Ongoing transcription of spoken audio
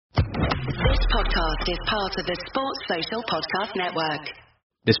podcast is part of the Sports Social Podcast Network.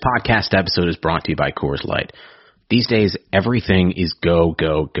 This podcast episode is brought to you by Coors Light. These days, everything is go,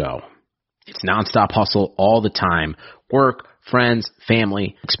 go, go. It's nonstop hustle all the time. Work, friends,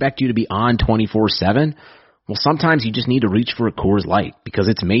 family expect you to be on 24/7. Well, sometimes you just need to reach for a Coors Light because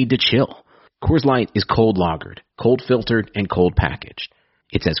it's made to chill. Coors Light is cold lagered, cold filtered, and cold packaged.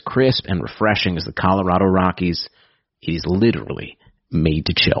 It's as crisp and refreshing as the Colorado Rockies. It is literally made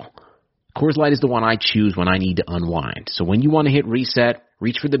to chill. Coors Light is the one I choose when I need to unwind. So when you want to hit reset,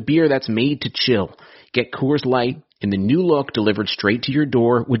 reach for the beer that's made to chill. Get Coors Light in the new look delivered straight to your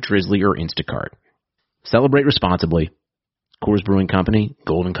door with Drizzly or Instacart. Celebrate responsibly. Coors Brewing Company,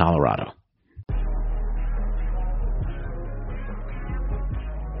 Golden, Colorado.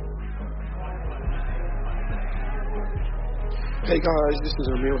 Hey guys, this is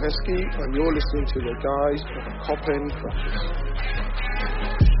Emil Heskey, and you're listening to the guys of Coppin Crackers.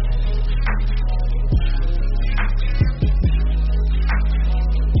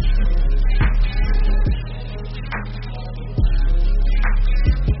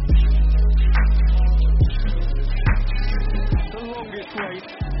 The longest wait,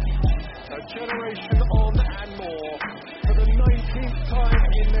 a generation on and more, for the 19th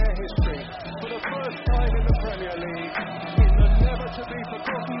time in their history, for the first time in the Premier League, in the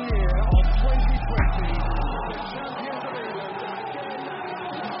never-to-be-forgotten year of 2020, the champions of England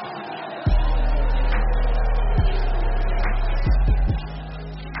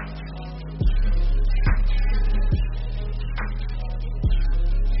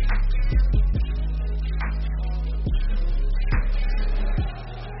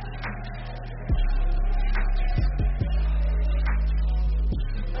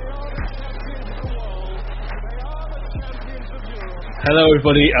Hello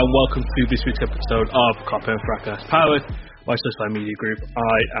everybody and welcome to this week's episode of Coppin Fracas, powered by Sussline Media Group.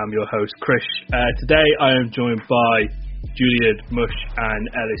 I am your host Chris. Today I am joined by Julian, Mush and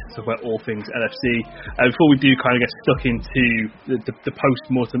Ellis to talk about all things LFC. Before we do kind of get stuck into the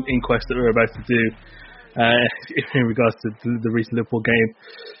post-mortem inquest that we're about to do in regards to the recent Liverpool game.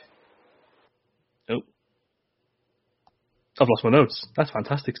 I've lost my notes. That's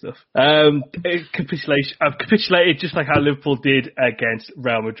fantastic stuff. Capitulation. I've capitulated just like how Liverpool did against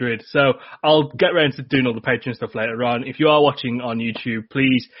Real Madrid. So I'll get around to doing all the Patreon stuff later on. If you are watching on YouTube,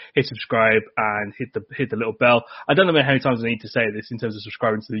 please hit subscribe and hit the little bell. I don't know how many times I need to say this in terms of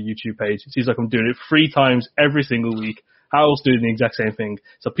subscribing to the YouTube page. It seems like I'm doing it 3 times every single week. Harold's doing the exact same thing.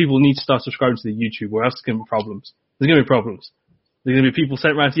 So people need to start subscribing to the YouTube, or else there's going to be problems. There's going to be problems. There's going to be people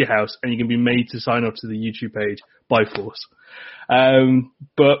sent around to your house, and you're going to be made to sign up to the YouTube page by force.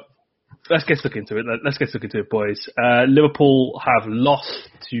 But let's get stuck into it. Let's get stuck into it, boys. Liverpool have lost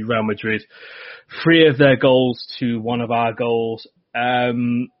to Real Madrid. 3 of their goals to 1 of our goals.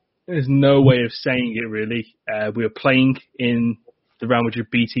 There's no way of saying it, really. We were playing in the Real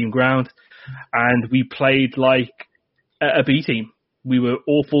Madrid B team ground, and we played like a B team. We were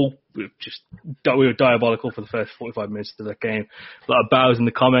awful. We were diabolical for the first 45 minutes of that game. A lot of bows in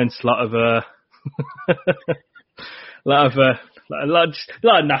the comments, a lot of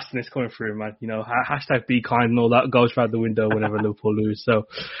nastiness coming through, man. You know, hashtag be kind and all that goes out the window whenever Liverpool lose. So,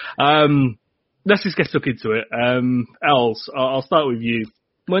 let's just get stuck into it. Els, I'll start with you.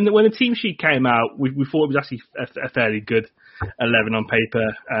 When the team sheet came out, we thought it was actually a fairly good 11 on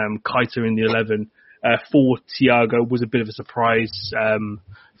paper. Keita in the 11. For Thiago was a bit of a surprise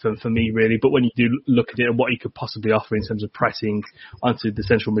for me, really. But when you do look at it and what he could possibly offer in terms of pressing onto the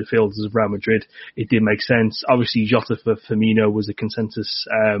central midfielders of Real Madrid, it did make sense. Obviously, Jota for Firmino was a consensus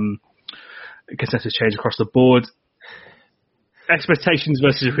change across the board. Expectations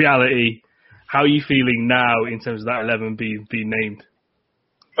versus reality. How are you feeling now in terms of that 11 being named?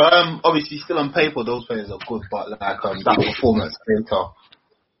 Obviously, still on paper, those players are good, but that performance later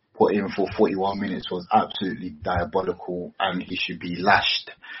put in for 41 minutes was absolutely diabolical, and he should be lashed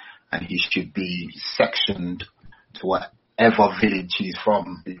and he should be sectioned to whatever village he's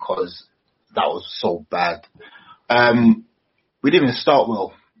from, because that was so bad. We didn't even start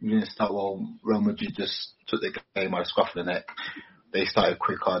well. Real Madrid just took the game out of scruff of the neck. They started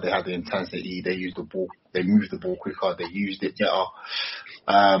quicker, they had the intensity, they used the ball, they moved the ball quicker, they used it better.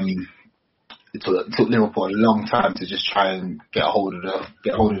 It took Liverpool a long time to just try and get hold of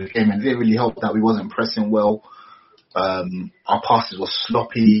the game, and it didn't really help that we wasn't pressing well. Our passes were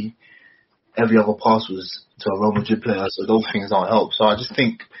sloppy. Every other pass was to a Real Madrid player, so those things don't help. So I just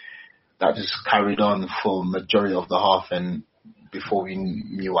think that just carried on for majority of the half, and before we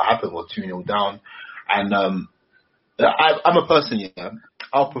knew what happened, we're 2-0 down. And I'm a person,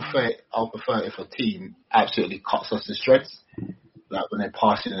 I'll prefer it if a team absolutely cuts us to shreds. Like when they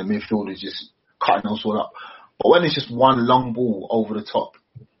pass it in the midfield, is just cutting us all up. But when it's just one long ball over the top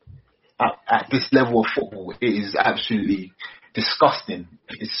at this level of football, it is absolutely disgusting.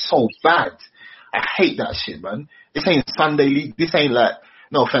 It's so bad. I hate that shit, man. This ain't Sunday League. This ain't like,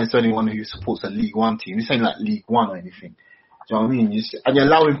 no offense to anyone who supports a League One team. This ain't like League One or anything. Do you know what I mean? And you're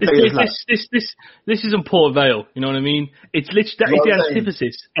allowing players this isn't Port Vale. You know what I mean? It's literally it's the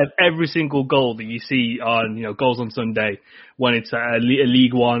antithesis of every single goal that you see on Goals on Sunday when it's a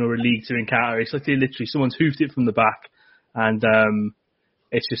League One or a League Two encounter. It's like literally someone's hoofed it from the back, and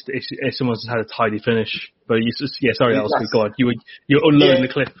it's someone's had a tidy finish. But sorry, Alistair, go on. You're unloading the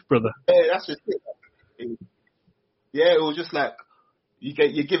clip, brother. Yeah, that's just it. Yeah, it was just like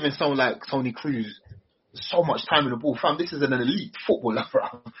you're giving someone like Tony Cruz so much time in the ball. Fam, this is an elite footballer, bro.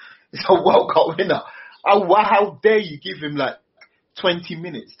 It's a World Cup winner. How dare you give him like 20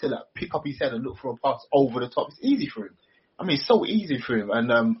 minutes to like pick up his head and look for a pass over the top? It's easy for him. I mean, it's so easy for him.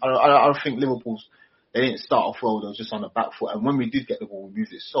 And I think Liverpool's, they didn't start off well. They were just on the back foot. And when we did get the ball, we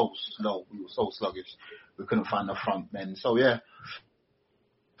moved it so slow. We were so sluggish. We couldn't find the front men. So yeah,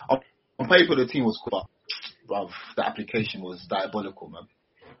 on paper the team was cool. But the application was diabolical, man.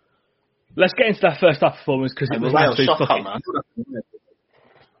 Let's get into that first half performance because it was absolutely fucking... man.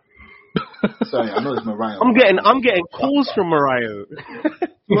 Sorry, I know it's Mariah. I'm getting calls from Mariah.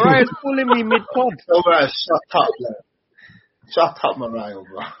 Mariah's calling me mid-pod. Oh, Mariah, shut up, man. Shut up, Mariah,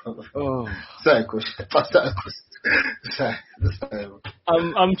 bro. Oh. Sorry, Chris.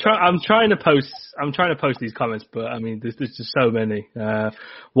 I'm trying to post these comments, but I mean, there's just so many.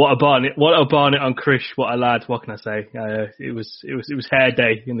 What a Barnet on Krish, what a lad. What can I say? It was hair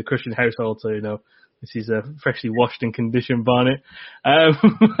day in the Christian household, so this is a freshly washed and conditioned Barnet.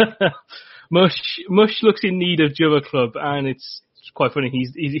 Mush looks in need of Jura Club, and it's quite funny.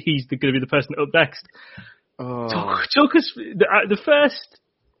 He's going to be the person up next. Took us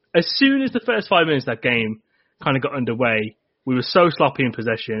as soon as the first 5 minutes of that game kind of got underway, we were so sloppy in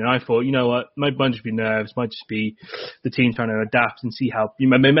possession, and I thought, you know what, might just be nerves, might just be the team trying to adapt and see how,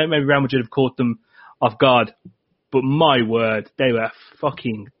 maybe Real Madrid have caught them off guard, but my word, they were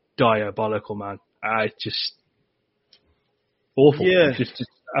fucking diabolical, man. Just awful. Yeah. Just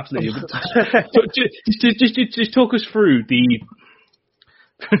absolutely. just talk us through the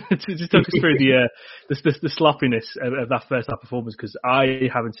sloppiness of that first half performance, because I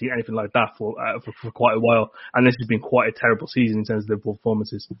haven't seen anything like that for quite a while, and this has been quite a terrible season in terms of Liverpool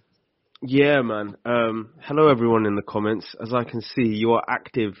performances. Yeah, man. Hello, everyone in the comments. As I can see, you are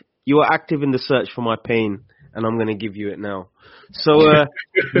active. You are active in the search for my pain, and I'm going to give you it now. So,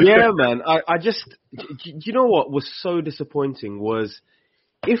 yeah, man. I just, you know what was so disappointing was,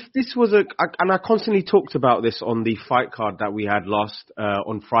 if this was and I constantly talked about this on the fight card that we had last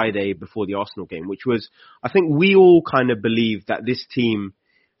on Friday before the Arsenal game, which was, I think we all kind of believe that this team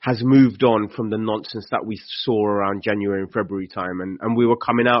has moved on from the nonsense that we saw around January and February time. And we were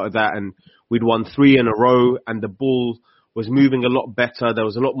coming out of that and we'd won 3 in a row and the ball was moving a lot better. There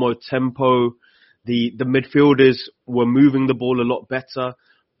was a lot more tempo. The midfielders were moving the ball a lot better.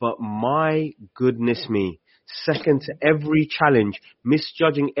 But my goodness me, second to every challenge,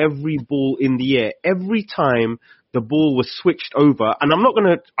 misjudging every ball in the air. Every time the ball was switched over, and I'm not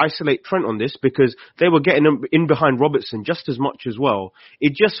going to isolate Trent on this because they were getting in behind Robertson just as much as well.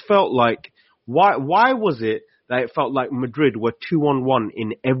 It just felt like, why was it that it felt like Madrid were 2-on-1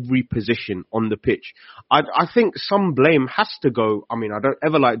 in every position on the pitch? I think some blame has to go. I mean, I don't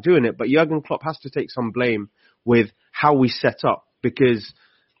ever like doing it, but Jurgen Klopp has to take some blame with how we set up, because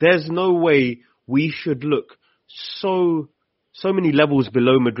there's no way we should look so many levels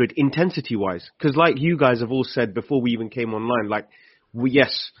below Madrid intensity-wise. Because like you guys have all said before we even came online, like,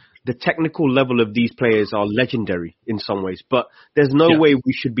 yes, the technical level of these players are legendary in some ways, but there's no way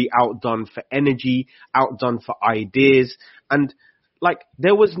we should be outdone for energy, outdone for ideas. And like,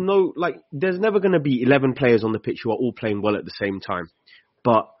 there's never going to be 11 players on the pitch who are all playing well at the same time.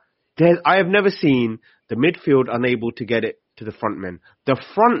 But I have never seen the midfield unable to get it to the front men, the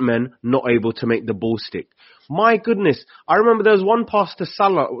front men not able to make the ball stick. My goodness, I remember there was one pass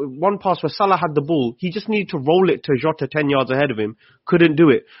where Salah had the ball. He just needed to roll it to Jota 10 yards ahead of him. Couldn't do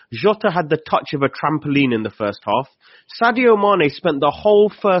it. Jota had the touch of a trampoline in the first half. Sadio Mane spent the whole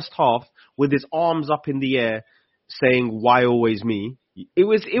first half with his arms up in the air saying, "Why always me?" It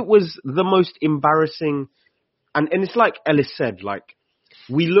was the most embarrassing. And it's like Ellis said, like,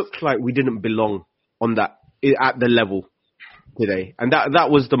 we looked like we didn't belong at the level today. And that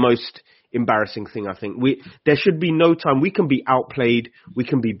was the most embarrassing thing, I think. There should be no time. We can be outplayed, we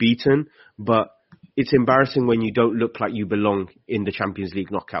can be beaten, but it's embarrassing when you don't look like you belong in the Champions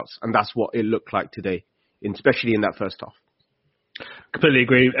League knockouts. And that's what it looked like today, especially in that first half. Completely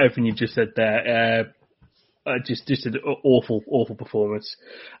agree with everything you just said there. Just an awful performance.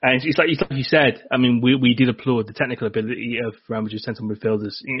 And it's like you said. I mean, we did applaud the technical ability of Real Madrid's central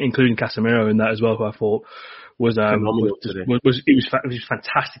midfielders, including Casemiro in that as well, who I thought was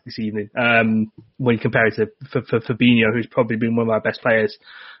fantastic this evening. When you compare it to Fabinho, who's probably been one of our best players,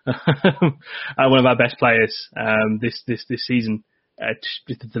 one of our best players this season.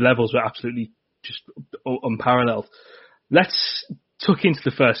 The levels were absolutely just unparalleled. Let's tuck into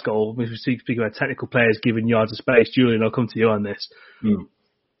the first goal. We speak about technical players giving yards of space. Julian, I'll come to you on this. In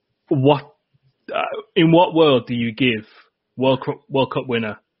what world do you give World Cup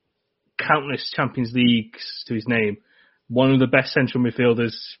winner, countless Champions Leagues to his name, one of the best central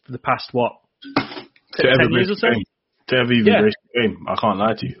midfielders for the past 10 years or so? To ever even race the game, I can't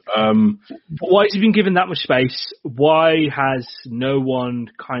lie to you. Why has he been given that much space? Why has no one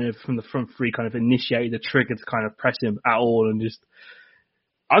kind of from the front three kind of initiated the trigger to kind of press him at all? And just,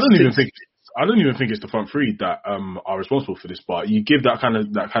 I don't even think it's the front three that are responsible for this. But you give that kind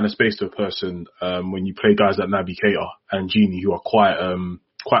of space to a person when you play guys like Naby Keita and Gini, who are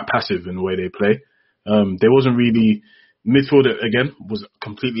quite passive in the way they play. There wasn't really. Midfield again was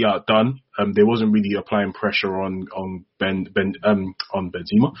completely outdone. There wasn't really applying pressure on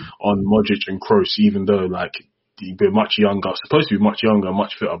Benzema, on Modric and Kroos, even though like they're much younger, supposed to be much younger,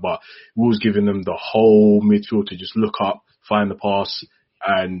 much fitter, but we was giving them the whole midfield to just look up, find the pass,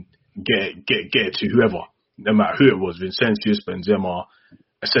 and get it to whoever, no matter who it was, Vinicius, Benzema,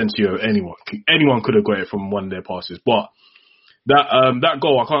 Asensio, anyone could have got it from one of their passes. But that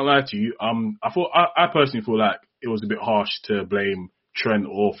goal, I can't lie to you. I personally feel like it was a bit harsh to blame Trent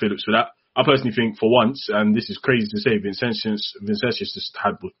or Phillips for that. I personally think for once, and this is crazy to say, Vinicius just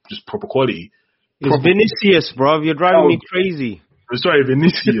had just proper quality. It's Vinicius, bro. You're driving me crazy. Sorry,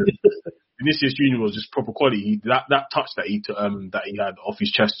 Vinicius. Vinicius Junior was just proper quality. That touch that he had off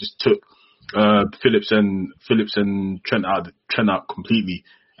his chest just took Phillips and Trent out completely,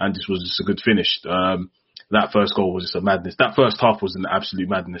 and this was just a good finish. That first goal was just a madness. That first half was an absolute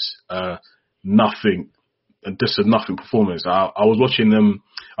madness. Just a nothing performance. I was watching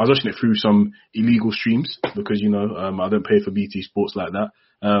it through some illegal streams because I don't pay for BT Sports like that.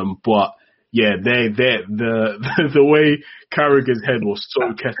 But yeah, the way Carragher's head was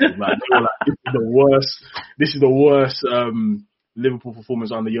so kettled, like they were like, this is the worst Liverpool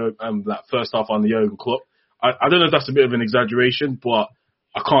performance on the that first half on the Jurgen Klopp. I don't know if that's a bit of an exaggeration, but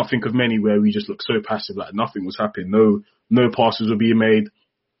I can't think of many where we just looked so passive, like nothing was happening, no passes were being made,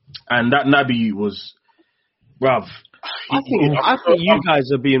 and that Naby was. Bruv, I think you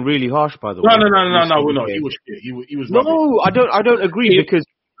guys are being really harsh, by the way. No, we're not. He was shit. He was. No, I don't agree because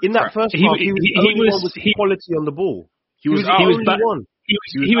in that first half he was with quality on the ball. He was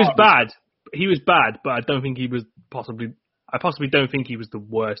bad. He was bad, but I don't think he was I possibly don't think he was the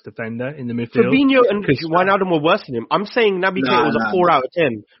worst defender in the midfield. Fabinho and Wijnaldum were worse than him. I'm saying Naby Keita was a 4 out of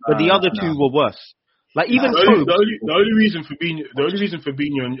 10, but the other two were worse. Like even the only reason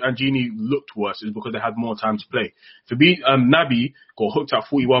Fabinho and Gini looked worse is because they had more time to play. Naby got hooked at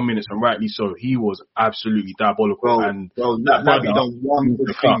 41 minutes, and rightly so. He was absolutely diabolical. Naby done one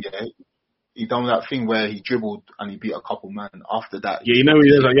good thing. He done that thing where he dribbled and he beat a couple man. After that, he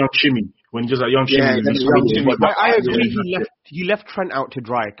does that young shimmy. When he does that young shimmy, I agree. He left Trent out to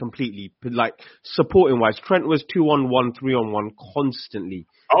dry completely. Like supporting wise, Trent was 2-on-1, 3-on-1 constantly.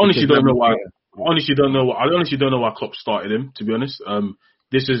 I honestly don't know why. I honestly don't know why Klopp started him. To be honest,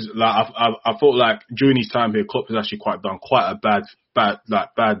 this is like I thought like during his time here, Klopp has actually done quite a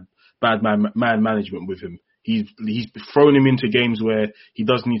bad man management with him. He's thrown him into games where he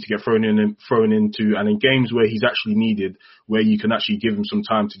does need to get thrown into, and in games where he's actually needed, where you can actually give him some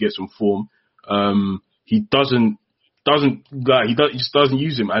time to get some form. He just doesn't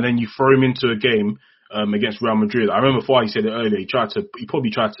use him, and then you throw him into a game against Real Madrid. I remember Fahey said it earlier. He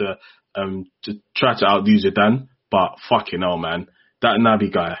probably tried to outdo Zidane, but fucking hell, man, that Naby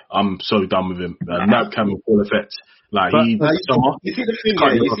guy, I'm so done with him. Nab came in full effect. You see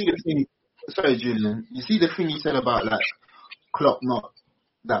the thing. Sorry, Julian. You see the thing you said about like Klopp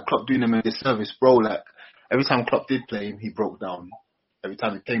doing him a disservice, bro. Like every time Klopp did play him, he broke down. Every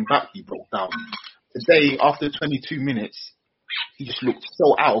time he came back, he broke down. Today, after 22 minutes, he just looked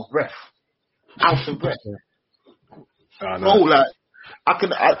so out of breath. Bro, like I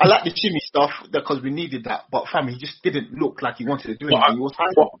like the chimney stuff because we needed that, but fam, he just didn't look like he wanted to do anything. He was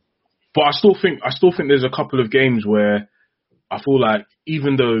but I still think there's a couple of games where I feel like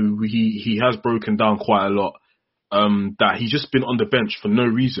even though he has broken down quite a lot, that he's just been on the bench for no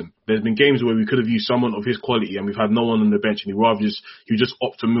reason. There's been games where we could have used someone of his quality and we've had no one on the bench, and he would just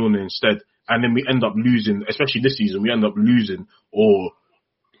opt for Milner instead. and then we end up losing, especially this season, we end up losing or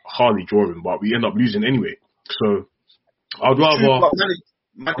hardly drawing, but we end up losing anyway. So I'd rather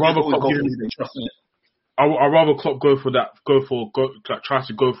Klopp go for that, try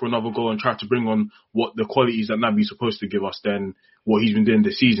to go for another goal and try to bring on what the qualities that Naby's supposed to give us than what he's been doing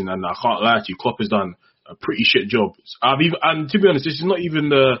this season. And I can't lie to you, Klopp has done a pretty shit job. And to be honest, this is not even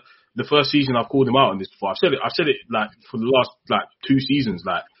the first season I've called him out on this before. I've said it like for the last like 2 seasons.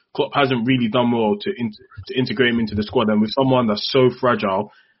 Like Klopp hasn't really done well to integrate him into the squad, and with someone that's so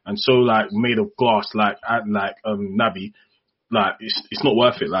fragile and so like made of glass, like Naby, like it's not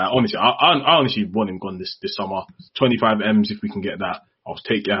worth it. Like honestly, I honestly want him gone this summer. 25 M's if we can get that. I'll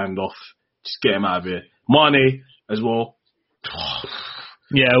take your hand off. Just get him out of here. Mane as well.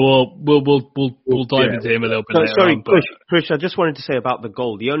 Yeah, well, we'll dive into him a little bit later. Sorry, Krish, I just wanted to say about the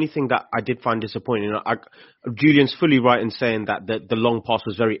goal. The only thing that I did find disappointing, Julian's fully right in saying that the long pass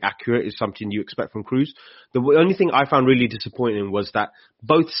was very accurate, is something you expect from Cruz. The only thing I found really disappointing was that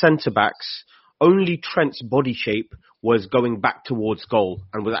both centre-backs, only Trent's body shape was going back towards goal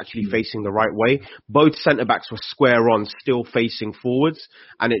and was actually facing the right way. Both centre-backs were square on, still facing forwards,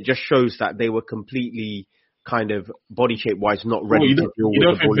 and it just shows that they were completely kind of body shape wise not ready to deal with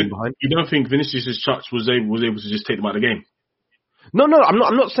the ball in behind. You don't think Vinicius' touch was able to just take them out of the game? No, I'm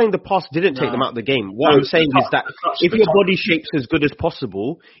not saying the pass didn't take them out of the game. What I'm saying is that if your body shape's as good as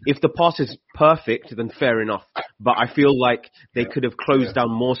possible, if the pass is perfect, then fair enough. But I feel like they could have closed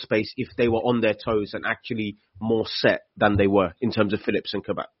down more space if they were on their toes and actually more set than they were in terms of Phillips and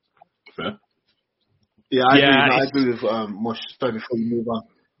Kabak. Fair. Yeah, I agree with Mosh. Sorry, before you move on.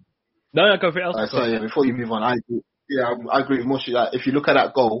 No, go for it. Before you move on, I agree with Mosh. That if you look at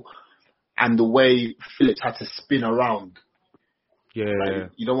that goal and the way Phillips had to spin around, you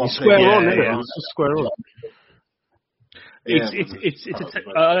don't want to square on, it's just square on.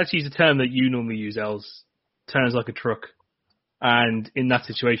 I'll actually use a term that you normally use, Els. Turns like a truck, and in that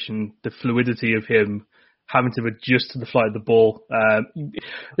situation, the fluidity of him having to adjust to the flight of the ball.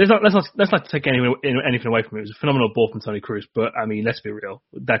 Let's not take anything away from it. It was a phenomenal ball from Toni Kroos, but I mean, let's be real.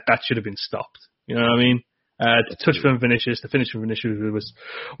 That should have been stopped. You know what I mean? The touch from Vinicius, the finish from Vinicius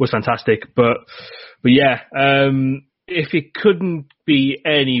was fantastic. But yeah, if it couldn't be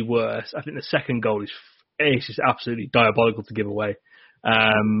any worse, I think the second goal is just absolutely diabolical to give away.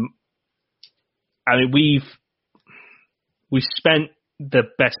 I mean, we've spent the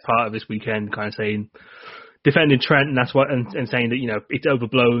best part of this weekend kind of saying, defending Trent, and that's what, and saying that, you know, it's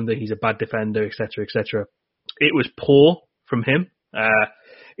overblown, that he's a bad defender, etc., etc. It was poor from him,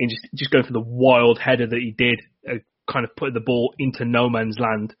 in just going for the wild header that he did, kind of putting the ball into no man's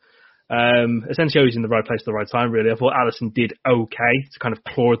land. Essentially, he's in the right place at the right time, really. I thought Alisson did okay to kind of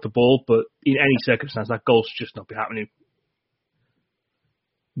claw at the ball, but in any circumstance, that goal should just not be happening.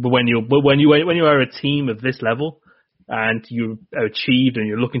 But when you are a team of this level, and you achieved and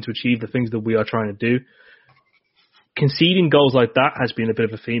you're looking to achieve the things that we are trying to do, conceding goals like that has been a bit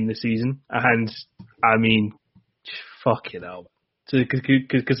of a theme this season. And I mean, fuck it out.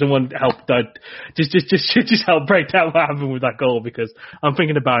 Could someone help just help break down what happened with that goal, because I'm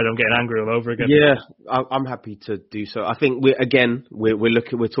thinking about it, I'm getting angry all over again. Yeah, I'm happy to do so. I think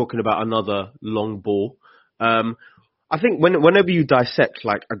we're talking about another long ball. I think whenever you dissect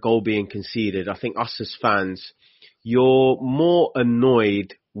like a goal being conceded, I think us as fans, you're more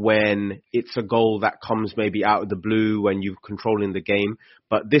annoyed when it's a goal that comes maybe out of the blue when you're controlling the game.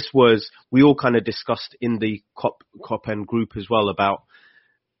 But we all kind of discussed in the Cop and group as well about,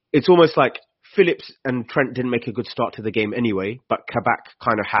 it's almost like Phillips and Trent didn't make a good start to the game anyway, but Kabak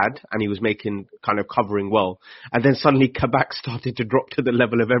kind of had, and he was covering well. And then suddenly Kabak started to drop to the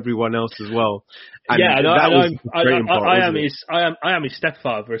level of everyone else as well. And I am his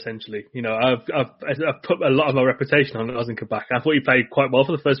stepfather, essentially. You know, I've put a lot of my reputation on Ozan Kabak. I thought he played quite well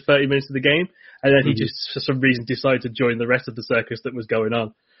for the first 30 minutes of the game, and then he just, for some reason, decided to join the rest of the circus that was going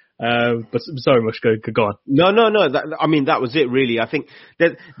on. But sorry, Mush, go on. No. That was it, really. I think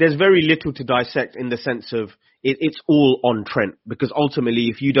there's very little to dissect in the sense of it's all on Trent, because ultimately,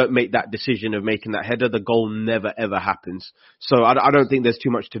 if you don't make that decision of making that header, the goal never ever happens. So I don't think there's too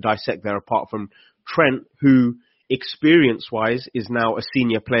much to dissect there, apart from Trent, who experience-wise is now a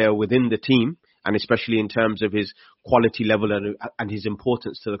senior player within the team, and especially in terms of his quality level and his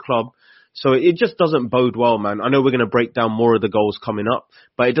importance to the club. So it just doesn't bode well, man. I know we're going to break down more of the goals coming up,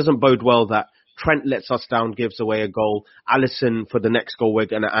 but it doesn't bode well that Trent lets us down, gives away a goal. Alisson, for the next goal we're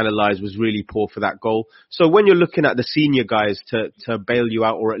going to analyse, was really poor for that goal. So when you're looking at the senior guys to bail you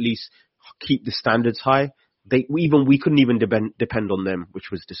out, or at least keep the standards high, we couldn't even depend on them,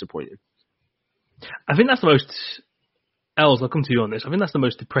 which was disappointing. I think that's the most Els, I'll come to you on this. I think that's the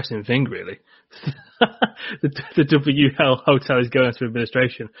most depressing thing, really. the WL hotel is going into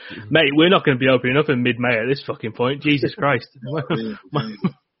administration. Mate, we're not going to be opening up in mid-May at this fucking point. Jesus Christ.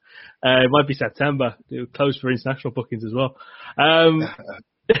 It might be September. It'll close for international bookings as well. I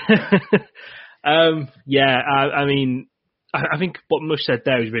mean, I think what Mush said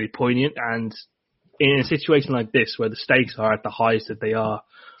there is really poignant, and in a situation like this where the stakes are at the highest that they are,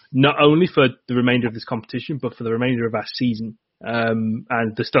 not only for the remainder of this competition, but for the remainder of our season. And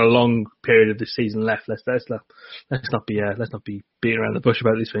there's still a long period of this season left. Let's not be beating around the bush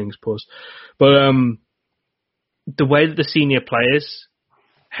about these things, pause. But the way that the senior players'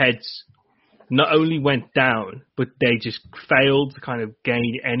 heads not only went down, but they just failed to kind of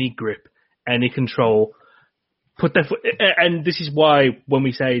gain any grip, any control. Put their foot, and this is why when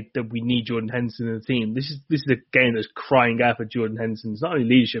we say that we need Jordan Henderson in the team, this is a game that's crying out for Jordan Henderson's not only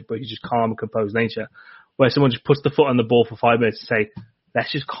leadership, but he's just calm and composed nature, where someone just puts the foot on the ball for 5 minutes and say,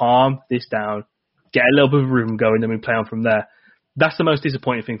 let's just calm this down, get a little bit of rhythm going, then we play on from there. That's the most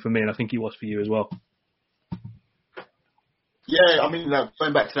disappointing thing for me, and I think it was for you as well. Yeah, I mean, like,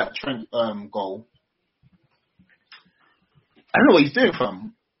 going back to that Trent goal, I don't know what he's doing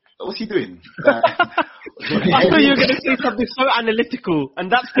from. What's he doing? I thought you were going to say something so analytical,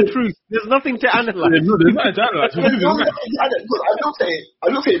 and that's the truth. There's nothing to analyze. There's nothing to analyze. I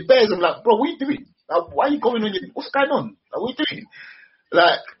look at it bears. I'm like, bro, what are you doing? Like, why are you going on? What's going on? Like, what are you doing?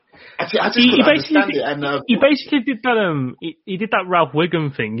 Like, I just couldn't understand it. And he basically did that. He did that Ralph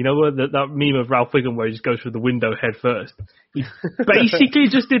Wiggum thing. You know that meme of Ralph Wiggum where he just goes through the window head first. He basically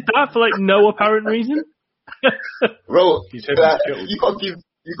just did that for like no apparent reason. Bro,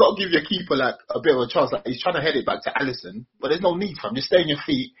 you got to give your keeper like a bit of a chance. Like, he's trying to head it back to Alisson, but there's no need for him. Just stay on your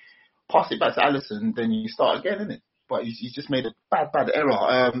feet, pass it back to Alisson, then you start again, innit? But he's just made a bad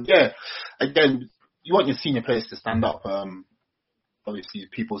error. Again, you want your senior players to stand up. Obviously,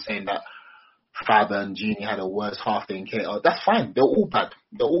 people saying that Fab and Genie had a worse half than KR. That's fine. They're all bad.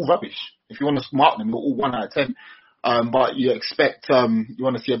 They're all rubbish. If you want to mark them, they're all 1 out of 10. But you expect, you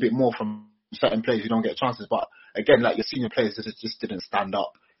want to see a bit more from certain players who don't get chances. But again, like your senior players just didn't stand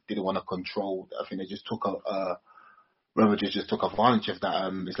up, didn't want to control. I think they just took Real Madrid just took advantage of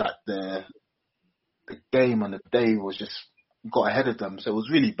that. It's like the game on the day was just got ahead of them. So it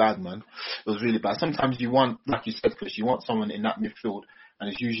was really bad, man. It was really bad. Sometimes you want, like you said, Chris, you want someone in that midfield, and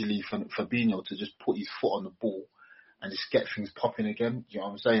it's usually Fabinho to just put his foot on the ball and just get things popping again. You know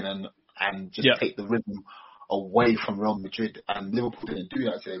what I'm saying? And just take the rhythm away from Real Madrid. And Liverpool didn't do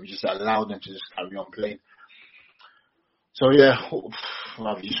that today. We just allowed them to just carry on playing. So yeah, I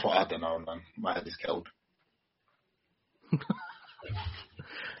don't know, man. My head is killed.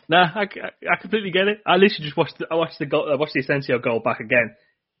 Nah, I completely get it. I literally just watched the Asensio goal back again.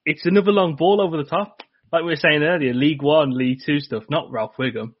 It's another long ball over the top, like we were saying earlier. League One, League Two stuff, not Ralph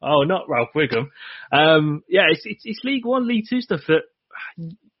Wiggum. Oh, not Ralph Wiggum. It's League One, League Two stuff that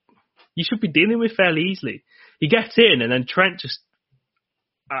you should be dealing with fairly easily. He gets in, and then Trent just.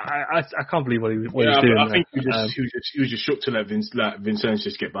 I can't believe what he was doing. I think he was just shook to let Vincenzo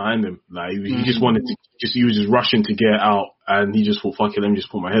just get behind him. Like he just wanted to, he was just rushing to get out, and he just thought, "Fuck it, let me just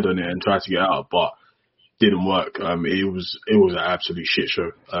put my head on it and try to get out." But didn't work. It was an absolute shit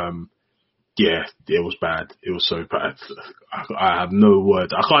show. It was bad. It was so bad. I have no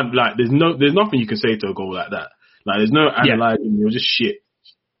words. I can't there's nothing you can say to a goal like that. Like there's no analysing. It was just shit.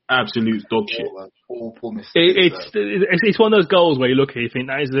 Absolute dog shit. It's one of those goals where you look at it, you think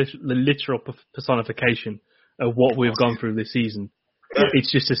that is the literal personification of what we've gone through this season.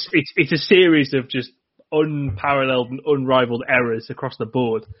 It's just it's a series of just unparalleled and unrivaled errors across the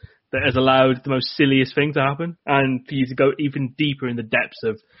board that has allowed the most silliest thing to happen, and for you to go even deeper in the depths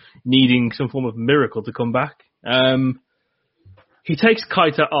of needing some form of miracle to come back. He takes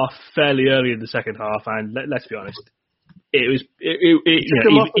Keita off fairly early in the second half, and let's be honest. It was. Took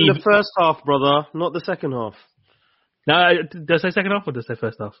him off in the first half, brother, not the second half. No, does I say second half or does I say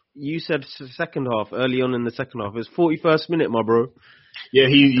first half? You said second half, early on in the second half. It was 41st minute, my bro. Yeah,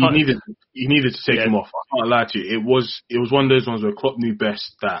 he needed to take him off. I can't lie to you. It was one of those ones where Klopp knew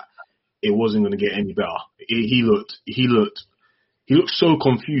best that it wasn't going to get any better. He looked so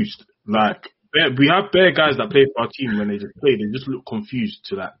confused. Like we have bare guys that play for our team when they just play, they just look confused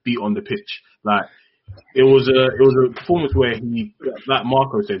to beat on the pitch. Like. It was a performance where he, like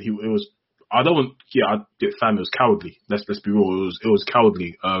Marco said, it was cowardly. Let's be real. It was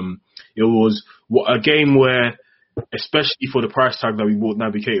cowardly. It was a game where, especially for the price tag that we bought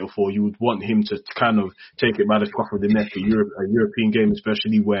Navigator for, you would want him to kind of take it by the scruff of the neck. A European game,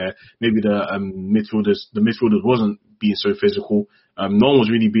 especially where maybe the midfielders wasn't being so physical. No one was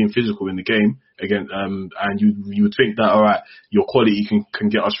really being physical in the game. again, and you would think that, all right, your quality can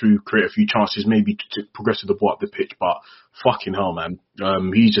get us through, create a few chances, maybe to progress the ball up the pitch, but fucking hell, man.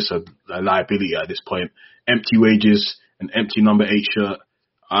 He's just a liability at this point. Empty wages, an empty number 8 shirt.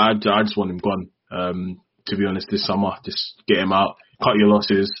 I just want him gone. To be honest, this summer, just get him out, cut your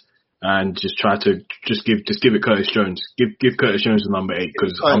losses, and just try to give it Curtis Jones. Give Curtis Jones the number 8,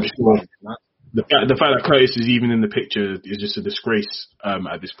 because I'm sure the fact that Curtis is even in the picture is just a disgrace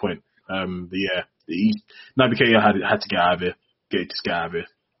at this point. But yeah, Naby Keita had to get out of here. Get out of here.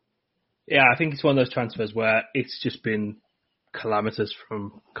 Yeah, I think it's one of those transfers where it's just been calamitous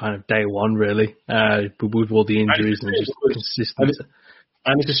from kind of day one, really, with all the injuries and just consistency.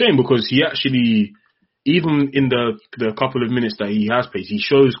 And it's a shame because he actually, even in the couple of minutes that he has played, he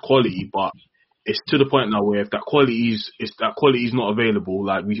shows quality, but it's to the point now where if that quality is not available,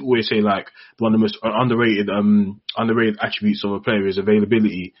 like we always say, like one of the most underrated attributes of a player is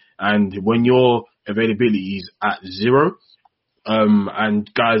availability. And when your availability is at 0, and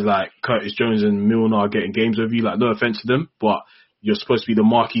guys like Curtis Jones and Milner are getting games over you, like no offense to them, but you're supposed to be the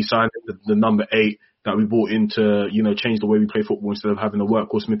marquee signing, the number 8 that we brought in to, change the way we play football instead of having a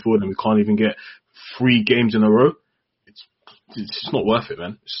workhorse midfield, and we can't even get 3 games in a row. It's just not worth it,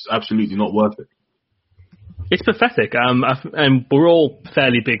 man. It's absolutely not worth it. It's pathetic. And we're all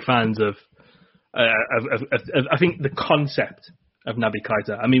fairly big fans of I think the concept of Naby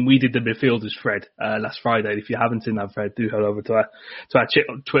Keita. I mean, we did the midfielders thread last Friday. If you haven't seen that thread, do head over to our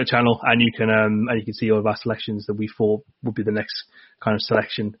Twitter channel, and you can see all of our selections that we thought would be the next kind of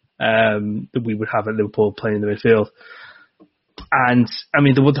selection that we would have at Liverpool playing in the midfield. And I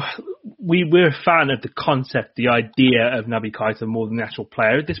mean, we're a fan of the concept, the idea of Naby Keita more than the actual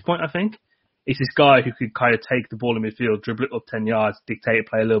player at this point. I think it's this guy who could kind of take the ball in midfield, dribble it up 10 yards, dictate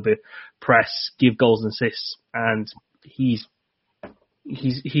play a little bit, press, give goals and assists, and he's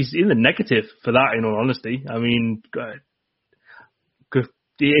in the negative for that. In all honesty, I mean,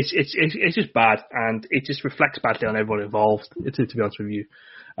 it's just bad, and it just reflects badly on everyone involved. To be honest with you,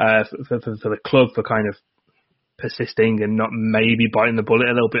 for the club for kind of persisting and not maybe biting the bullet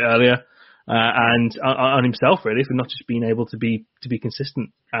a little bit earlier, and on himself really for not just being able to be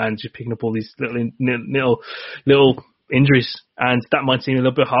consistent and just picking up all these little injuries. And that might seem a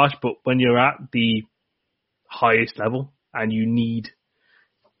little bit harsh, but when you're at the highest level and you need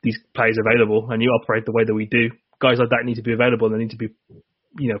these players available and you operate the way that we do, guys like that need to be available. They need to be,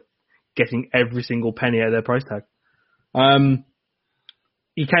 getting every single penny out of their price tag.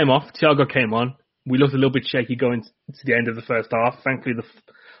 He came off. Thiago came on. We looked a little bit shaky going to the end of the first half. Thankfully, the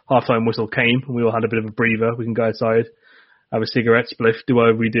half-time whistle came and we all had a bit of a breather. We can go outside, have a cigarette, spliff, do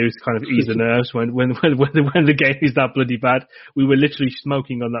whatever we do to kind of ease the nerves when the game is that bloody bad. We were literally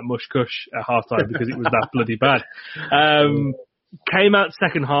smoking on that mush kush at half-time because it was that bloody bad. Came out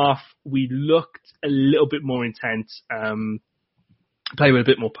second half. We looked a little bit more intense, played with a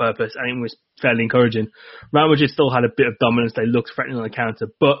bit more purpose, and it was fairly encouraging. Real Madrid still had a bit of dominance. They looked threatening on the counter,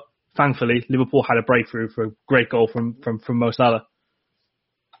 but thankfully, Liverpool had a breakthrough for a great goal from Mo Salah.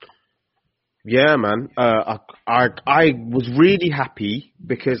 Yeah, man. I was really happy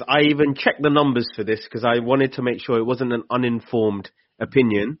because I even checked the numbers for this because I wanted to make sure it wasn't an uninformed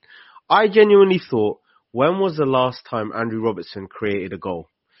opinion. I genuinely thought, when was the last time Andrew Robertson created a goal?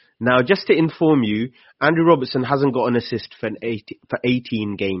 Now, just to inform you, Andrew Robertson hasn't got an assist for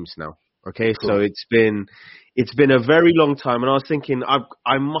 18 games now. Okay, cool. So it's been a very long time, and I was thinking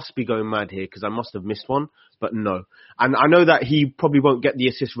I must be going mad here because I must have missed one, but no. And I know that he probably won't get the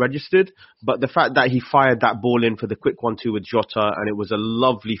assist registered, but the fact that he fired that ball in for the quick 1-2 with Jota, and it was a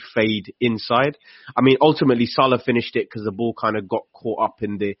lovely fade inside. I mean, ultimately Salah finished it because the ball kind of got caught up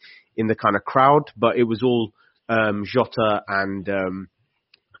in the kind of crowd, but it was all Jota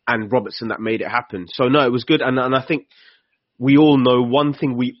and Robertson that made it happen. So no, it was good, and I think we all know one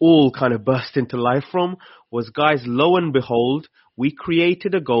thing we all kind of burst into life from was, guys, lo and behold, we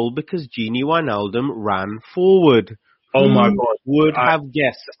created a goal because Gini Wijnaldum ran forward. Oh my God. Would have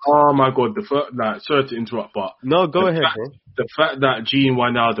guessed. Oh my God. Sorry to interrupt, but... No, go ahead, bro. The fact that Gini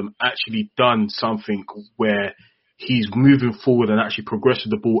Wijnaldum actually done something where he's moving forward and actually progressed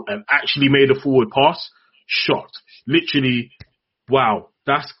with the ball and actually made a forward pass, shocked. Literally, wow.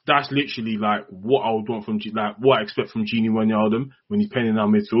 That's literally like what I would want from, like what I expect from Gini Wijnaldum when he's playing in our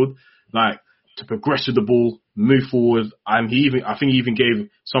midfield, like to progress with the ball, move forward, and I think he even gave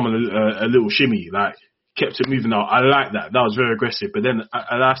someone a little shimmy, like kept it moving out. I like that. That was very aggressive. But then,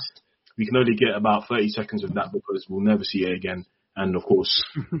 alas, we can only get about 30 seconds of that because we'll never see it again. And of course,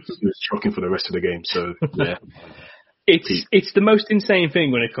 it was shocking for the rest of the game. So yeah, it's the most insane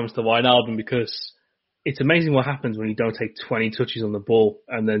thing when it comes to Wijnaldum because it's amazing what happens when you don't take 20 touches on the ball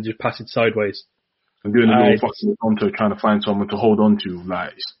and then just pass it sideways. I'm doing a little fucking onto trying to find someone to hold on to.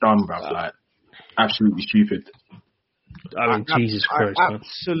 Like, it's dumb, bruv. Like, absolutely stupid. I mean, Jesus Christ, I man.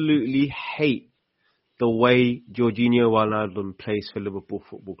 absolutely hate the way Jorginho Wijnaldum plays for Liverpool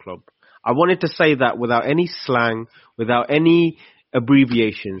Football Club. I wanted to say that without any slang, without any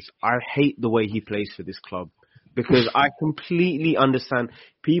abbreviations. I hate the way he plays for this club because I completely understand.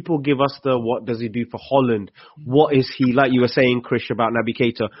 People give us the what does he do for Holland? What is he, like you were saying, Krish, about Naby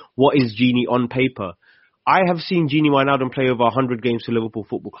Keita? What is Gini on paper? I have seen Gini Wijnaldum play over 100 games for Liverpool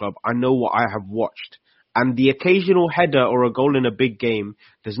Football Club. I know what I have watched. And the occasional header or a goal in a big game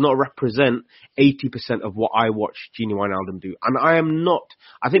does not represent 80% of what I watch Gini Wijnaldum do. And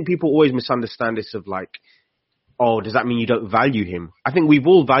I think people always misunderstand this of like, oh, does that mean you don't value him? I think we've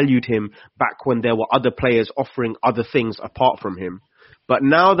all valued him back when there were other players offering other things apart from him. But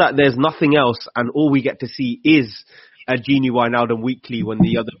now that there's nothing else and all we get to see is a Gini Wijnaldum weekly when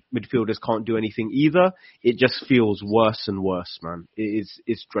the other midfielders can't do anything either, it just feels worse and worse, man.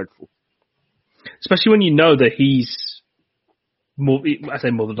 It's dreadful. Especially when you know that he's more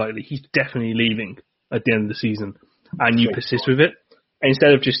than likely, he's definitely leaving at the end of the season and you persist with it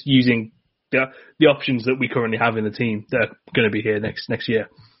instead of just using the options that we currently have in the team that are going to be here next year.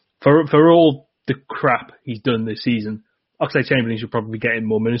 For all the crap he's done this season, Oxlade-Chamberlain should probably be getting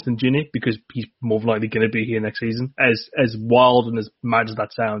more minutes than Gini because he's more likely going to be here next season. As wild and as mad as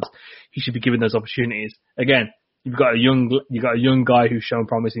that sounds, he should be given those opportunities. Again, you've got a young guy who's shown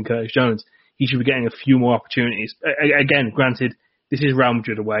promise in Curtis Jones. He should be getting a few more opportunities. Again, granted, this is Real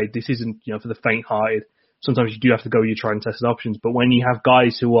Madrid away. This isn't, for the faint-hearted. Sometimes you do have to go your tried and tested options. But when you have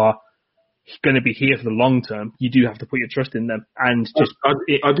guys who are going to be here for the long term, you do have to put your trust in them. And just I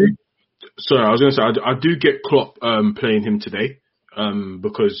do. Sorry, I was going to say I do get Klopp playing him today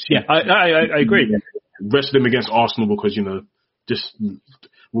because I agree. Rested him against Arsenal because just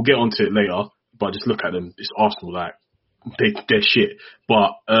we'll get onto it later. But just look at them. It's Arsenal, like they're shit.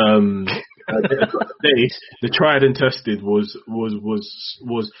 But the tried and tested was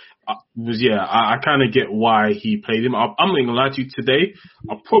I kind of get why he played him. I'm not gonna lie to you, today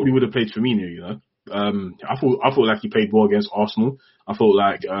I probably would have played Firmino. I thought like he played well against Arsenal. I thought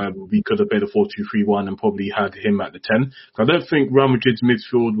like we could have played a 4-2-3-1 and probably had him at the 10. I don't think Real Madrid's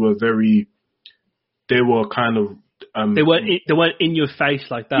midfield were they were kind of they weren't in your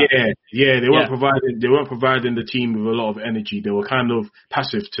face like that. They weren't providing the team with a lot of energy. They were kind of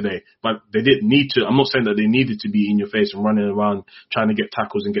passive today, but they didn't need to. I'm not saying that they needed to be in your face and running around trying to get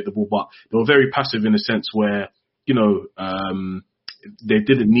tackles and get the ball, but they were very passive in a sense where they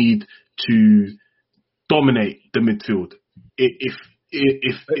didn't need to dominate the midfield.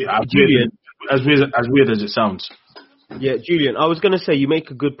 As weird as it sounds. Yeah, Julian, I was going to say you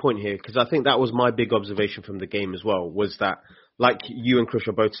make a good point here because I think that was my big observation from the game as well, was that, like you and Chris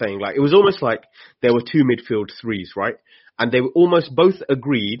are both saying, like it was almost like there were two midfield threes, right? And they were almost both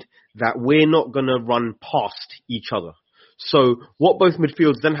agreed that we're not going to run past each other. So what both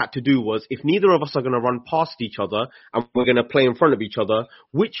midfields then had to do was, if neither of us are going to run past each other and we're going to play in front of each other,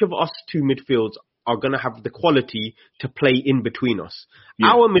 which of us two midfields are going to have the quality to play in between us?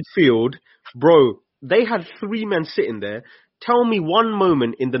 Yeah. Our midfield, bro, they had three men sitting there. Tell me one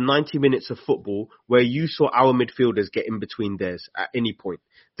moment in the 90 minutes of football where you saw our midfielders get in between theirs at any point.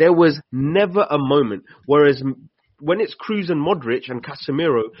 There was never a moment. Whereas when it's Kroos and Modric and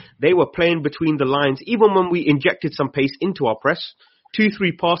Casemiro, they were playing between the lines. Even when we injected some pace into our press,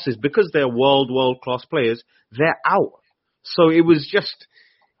 2-3 passes, because they're world-class players, they're out. So it was just...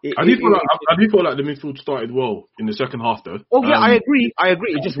 I do feel like the midfield started well in the second half, though. Oh yeah, I agree.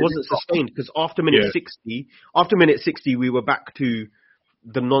 It just wasn't sustained because after minute 60, we were back to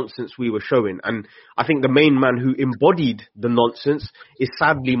the nonsense we were showing. And I think the main man who embodied the nonsense is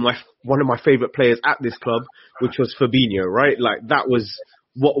sadly one of my favourite players at this club, which was Fabinho. Right, like that was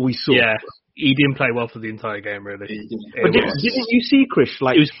what we saw. Yeah, he didn't play well for the entire game, really. But didn't you see, Krish?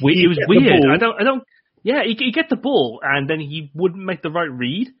 Like it was weird. I don't. Yeah, he'd get the ball and then he wouldn't make the right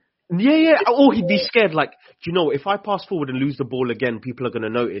read. Yeah. Or he'd be scared, like, do you know, if I pass forward and lose the ball again, people are going to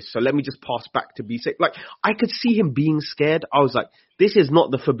notice. So let me just pass back to be safe. Like, I could see him being scared. I was like, this is not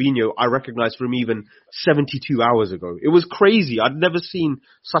the Fabinho I recognized from even 72 hours ago. It was crazy. I'd never seen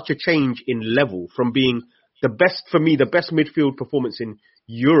such a change in level from being the best midfield performance in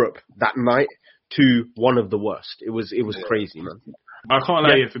Europe that night to one of the worst. It was crazy, man. I can't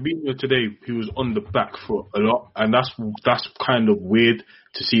lie, Fabinho today, he was on the back foot a lot, and that's kind of weird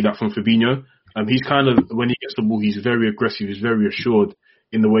to see that from Fabinho. He's kind of, when he gets the ball, he's very aggressive, he's very assured.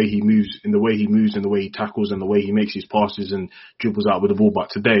 in the way he moves, and the way he tackles, and the way he makes his passes and dribbles out with the ball. But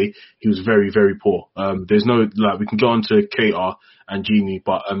today he was very, very poor. There's no, like, we can go on to Keita and Gini,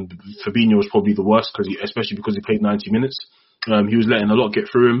 but Fabinho was probably the worst, especially because he played 90 minutes. He was letting a lot get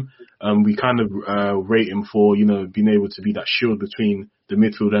through him. We kind of rate him for, being able to be that shield between the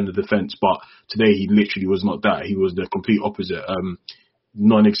midfield and the defence. But today he literally was not that. He was the complete opposite.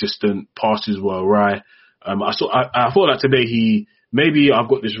 Non-existent, passes were awry. I thought that today maybe I've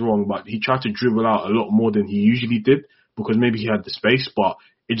got this wrong, but he tried to dribble out a lot more than he usually did, because maybe he had the space, but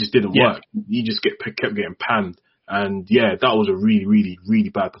it just didn't work. He just kept getting panned. And yeah, that was a really, really, really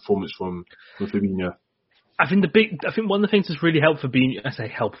bad performance from Fabinho. I think one of the things that's really helped Fabinho,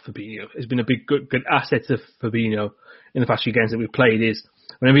 has been a big good asset of Fabinho in the past few games that we've played, is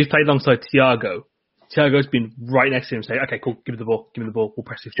whenever he's played alongside Thiago's been right next to him saying, okay, cool, give me the ball, we'll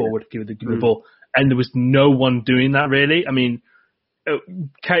press it forward, give me the ball. And there was no one doing that really. I mean,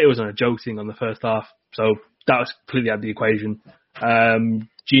 Keita was on a joke thing on the first half, so that was completely out of the equation.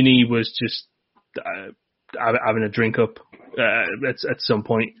 Gini was just having a drink up at some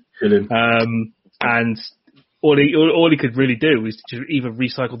point. And all he could really do was to either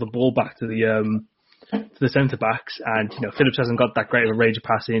recycle the ball back to the centre backs, and Phillips hasn't got that great of a range of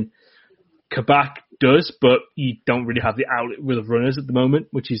passing. Kabak does, but you don't really have the outlet with the runners at the moment,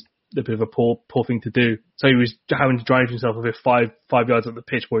 which is a bit of a poor thing to do. So he was having to drive himself a bit five yards up the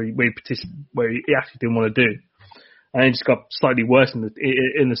pitch where he actually didn't want to do, and it just got slightly worse in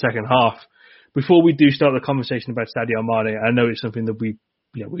the second half. Before we do start the conversation about Sadio Mane, I know it's something that we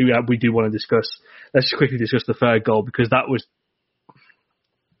do want to discuss. Let's just quickly discuss the third goal, because that was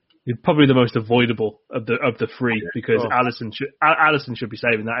probably the most avoidable of the three, because Alisson should be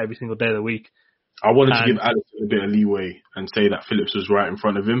saving that every single day of the week. I wanted to give Alisson a bit of leeway and say that Phillips was right in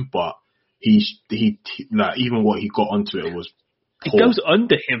front of him, but he like, even what he got onto it was poor. It goes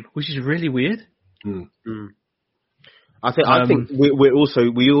under him, which is really weird. I think we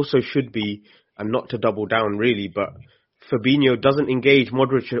also should be, and not to double down really, but Fabinho doesn't engage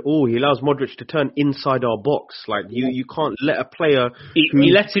Modric at all. He allows Modric to turn inside our box. Like you can't let a player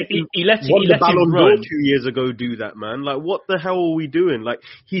he lets him run 2 years ago do that, man. Like, what the hell are we doing? Like,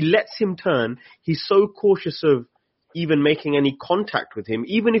 he lets him turn. He's so cautious of even making any contact with him.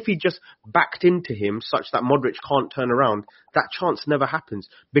 Even if he just backed into him such that Modric can't turn around, that chance never happens,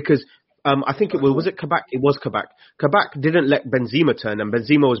 because I think was it Kabak? It was Kabak. Kabak didn't let Benzema turn, and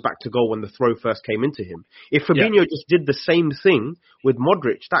Benzema was back to goal when the throw first came into him. If Fabinho just did the same thing with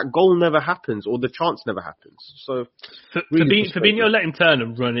Modric, that goal never happens, or the chance never happens. So Fabinho let him turn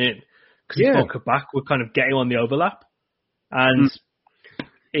and run in, because he thought Kabak would kind of get him on the overlap, and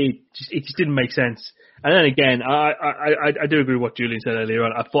it just didn't make sense. And then again, I do agree with what Julian said earlier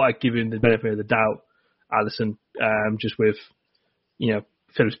on. I thought I'd give him the benefit of the doubt, Alisson, just with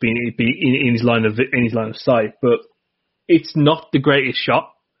Phillips being in his line of sight, but it's not the greatest shot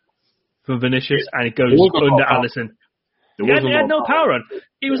from Vinicius, and it goes under Alisson. He had no power on.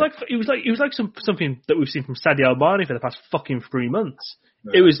 It was like something that we've seen from Sadio Mane for the past fucking 3 months.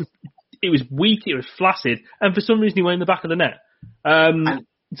 Yeah. It was weak, it was flaccid, and for some reason he went in the back of the net.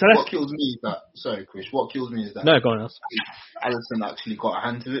 What kills me is that. Sorry, Chris. What kills me is that. No, go on, else. Alisson actually got a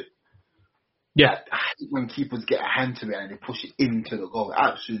hand to it. Yeah, I hate when keepers get a hand to it and they push it into the goal. It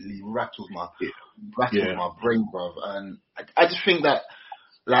absolutely rattles my brain, bruv. And I just think that,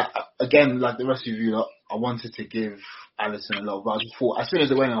 like, again, like the rest of you, I wanted to give Alisson a lot, but I just thought, as soon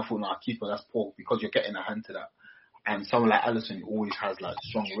as it went in, I thought, nah, keeper, that's poor, because you're getting a hand to that. And someone like Alisson, who always has like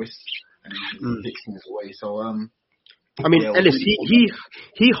strong wrists, and he picks things away. So, I mean, Ellis,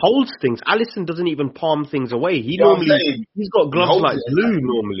 he holds things. Alisson doesn't even palm things away. He's got gloves like glue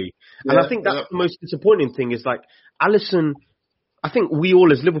normally. Yeah, and I think that's the most disappointing thing is, like, Alisson, I think we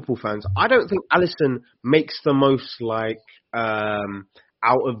all as Liverpool fans, I don't think Alisson makes the most, like,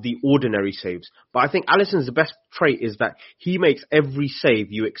 out of the ordinary saves. But I think Alisson's the best trait is that he makes every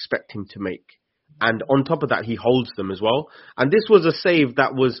save you expect him to make. And on top of that, he holds them as well. And this was a save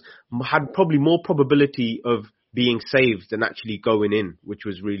that had probably more probability of being saved than actually going in, which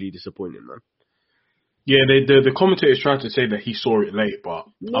was really disappointing, man. Yeah, the commentators tried to say that he saw it late, but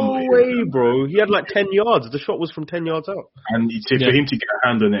no way, bro. He had like 10 yards. The shot was from 10 yards out. And for him to get a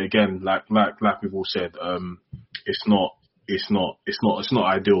hand on it again, like we've all said, it's not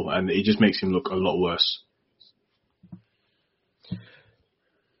ideal, and it just makes him look a lot worse.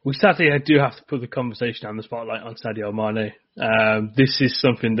 We sadly do have to put the conversation and the spotlight on Sadio Mane. This is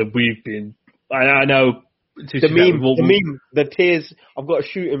something that we've been. I know. The meme, the tears. I've got a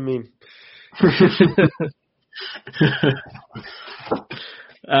shooting meme.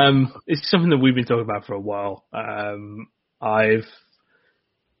 It's something that we've been talking about for a while. I've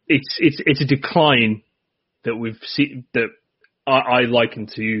it's a decline that we've seen, that I liken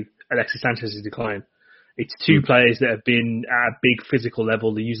to Alexis Sanchez's decline. It's two players that have been at a big physical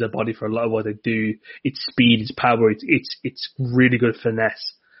level. They use their body for a lot of what they do. It's speed, it's power, it's really good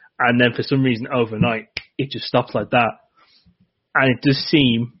finesse. And then for some reason overnight, it just stops like that. And it does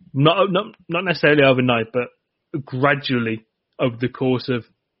seem, not necessarily overnight, but gradually over the course of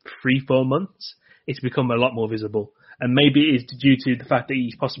 3-4 months, it's become a lot more visible. And maybe it is due to the fact that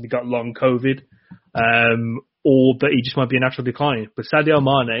he's possibly got long COVID, or that he just might be a natural decline. But Sadio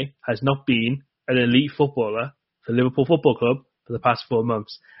Mane has not been an elite footballer for Liverpool Football Club for the past 4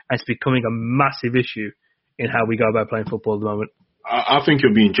 months. And it's becoming a massive issue in how we go about playing football at the moment. I think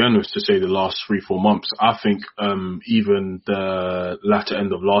you're being generous to say the last 3-4 months. I think even the latter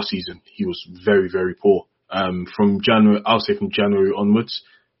end of last season, he was very, very poor. From January, I'll say from January onwards,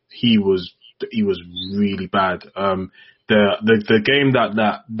 he was really bad. The game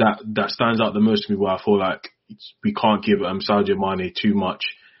that stands out the most to me, where I feel like we can't give Sadio Mane too much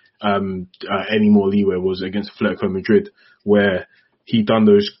any more leeway, was against Atletico Madrid, where he done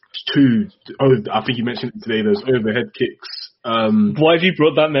those two. I think you mentioned it today. Those overhead kicks. Why have you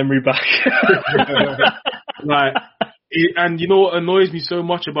brought that memory back? And you know what annoys me so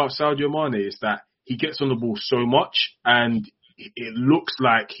much about Sadio Mane is that he gets on the ball so much, and it looks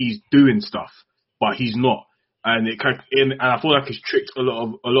like he's doing stuff, but he's not. And and I feel like it's tricked a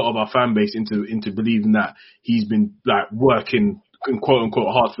lot of our fan base into believing that he's been like working quote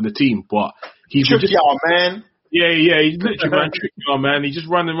unquote hard for the team, but he's Trick just y'all, man. Yeah, he's literally trick y'all, man. He's just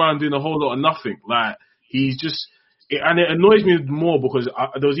running around doing a whole lot of nothing. Like he's just, and it annoys me more because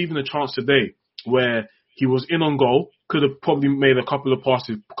there was even a chance today where he was in on goal, could have probably made a couple of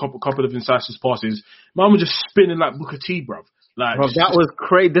passes, couple of incisive passes. Man was just spinning like Booker T, bruv. Like, bro, that was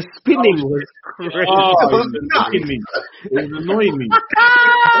crazy. The spinning was crazy. Oh, it was annoying me. It was annoying me.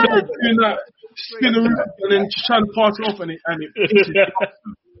 Doing that, spin around and then just trying to pass it off, and it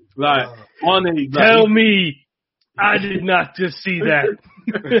like, tell me, I did not just see that.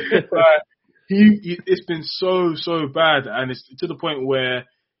 Like, it's been so bad, and it's to the point where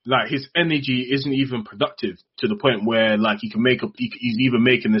like his energy isn't even productive. To the point where like he can he's even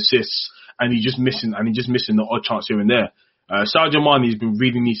making assists, and he's just missing the odd chance here and there. Sadio Mane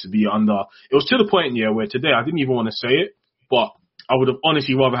really needs to be under. It was to the point, where today I didn't even want to say it, but I would have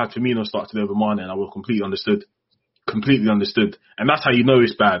honestly rather had Firmino start today over Mane, and I would have completely understood. And that's how you know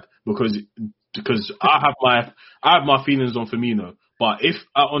it's bad, because I have my feelings on Firmino. But if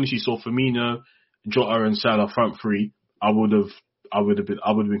I honestly saw Firmino, Jota, and Salah front three, I would have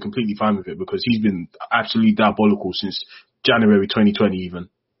been completely fine with it, because he's been absolutely diabolical since January 2020 even.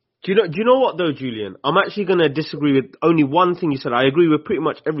 Do you know what though, Julian? I'm actually going to disagree with only one thing you said. I agree with pretty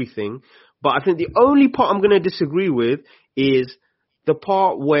much everything, but I think the only part I'm going to disagree with is the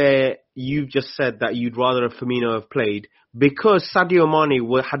part where you've just said that you'd rather have Firmino have played, because Sadio Mane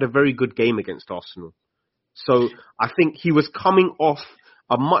had a very good game against Arsenal. So I think he was coming off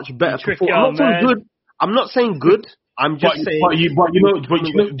a much better performance. I'm not saying good. I'm just saying. Do you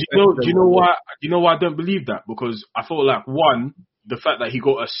know why I don't believe that? Because I felt like, one, the fact that he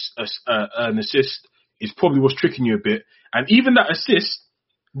got an assist is probably what's tricking you a bit, and even that assist,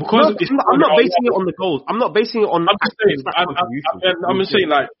 because I'm not basing it on the goals. I'm not basing it on. I'm just saying,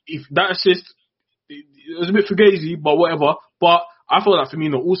 like, if that assist, it was a bit fugazi, but whatever. But I felt like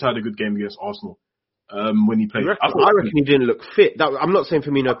Firmino also had a good game against Arsenal when he played. I reckon he didn't look fit. I'm not saying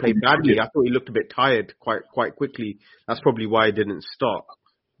Firmino played badly. I thought he looked a bit tired quite quickly. That's probably why he didn't start.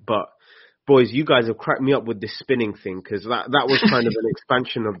 But boys, you guys have cracked me up with this spinning thing, because that was kind of an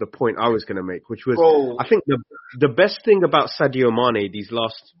expansion of the point I was going to make, which was, I think the best thing about Sadio Mane these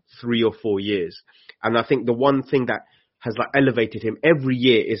last 3 or 4 years, and I think the one thing that has like elevated him every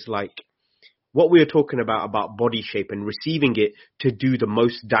year, is like what we were talking about body shape and receiving it to do the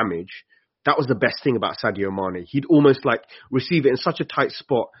most damage. That was the best thing about Sadio Mane. He'd almost like receive it in such a tight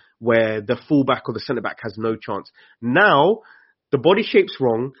spot where the fullback or the centre back has no chance. Now, the body shape's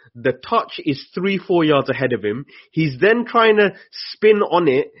wrong. The touch is 3-4 yards ahead of him. He's then trying to spin on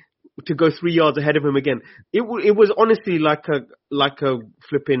it to go 3 yards ahead of him again. It was honestly like a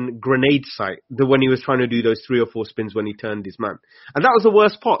flipping grenade site when he was trying to do those 3 or 4 spins when he turned his man. And that was the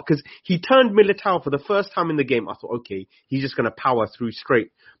worst part, because he turned Militao for the first time in the game. I thought, okay, he's just going to power through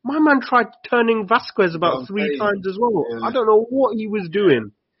straight. My man tried turning Vasquez about 3 times as well. Yeah. I don't know what he was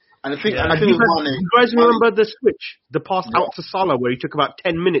doing. And I think, you guys remember the switch, the pass out to Salah, where he took about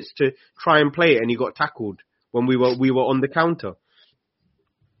 10 minutes to try and play it, and he got tackled when we were on the counter.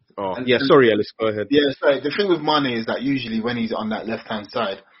 Oh, sorry, Ellis, go ahead. Yeah, sorry. The thing with Mane is that usually when he's on that left-hand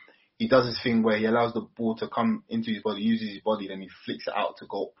side, he does this thing where he allows the ball to come into his body, uses his body, then he flicks it out to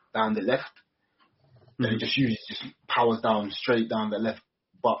go down the left. Then he just powers down, straight down the left.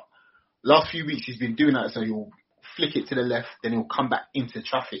 But last few weeks he's been doing that, so he'll flick it to the left, then he'll come back into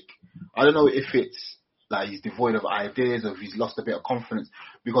traffic. I don't know if it's like he's devoid of ideas or if he's lost a bit of confidence.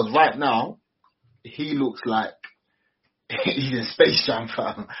 Because right now, he looks like he's in Space Jam,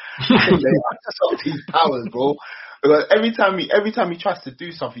 fam. His powers, bro. Because every time he tries to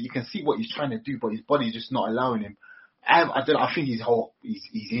do something, you can see what he's trying to do, but his body's just not allowing him. I don't know, I think he's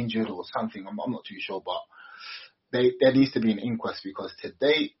injured or something. I'm not too sure, but there needs to be an inquest because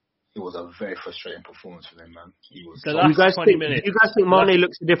today it was a very frustrating performance for them, man. He was. The last 20 minutes. Do you guys think Mane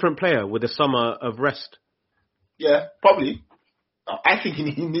looks a different player with a summer of rest? Yeah, probably. I think he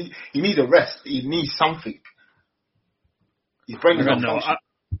needs a rest. He needs something. His brain is not functioning.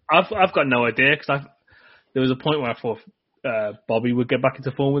 I've got no idea because there was a point where I thought Bobby would get back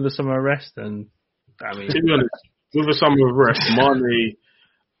into form with the summer of rest, and I mean, to be honest, with the summer of rest, Mane,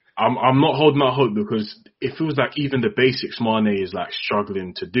 I'm not holding out hope because it feels like even the basics Mane is like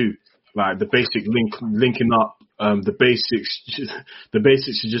struggling to do. Like the basic linking up, the basics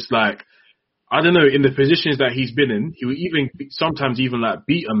are just like, I don't know, in the positions that he's been in, he would sometimes even like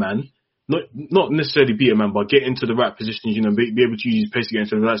beat a man, not necessarily beat a man, but get into the right positions, you know, be able to use his pace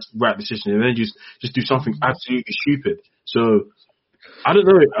against the right decision, and then just do something absolutely stupid. So I don't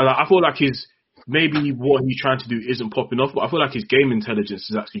know. I feel like maybe what he's trying to do isn't popping off, but I feel like his game intelligence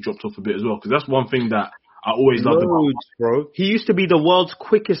has actually dropped off a bit as well, because that's one thing that I always loved about him. Bro. He used to be the world's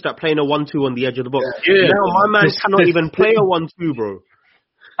quickest at playing a 1-2 on the edge of the box. Yeah. Now my man cannot even play a 1-2, bro.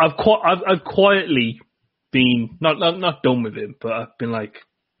 I've quietly been not done with him, but I've been like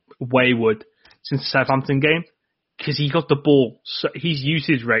wayward since the Southampton game because he got the ball. So his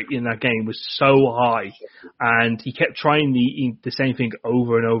usage rate in that game was so high, and he kept trying the same thing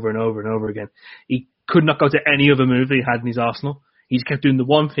over and over and over and over again. He could not go to any other move that he had in his arsenal. He just kept doing the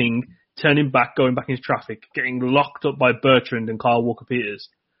one thing, turning back, going back into traffic, getting locked up by Bertrand and Kyle Walker-Peters.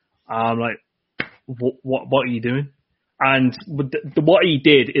 I'm like, what are you doing? And what he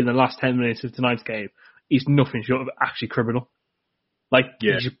did in the last 10 minutes of tonight's game is nothing short of actually criminal. Like,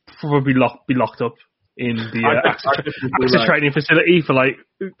 he should probably be locked up in the access training facility for like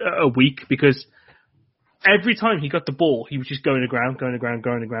a week, because every time he got the ball, he was just going to ground.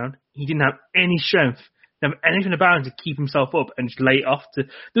 He didn't have any strength, didn't have anything about him to keep himself up and just lay it off to...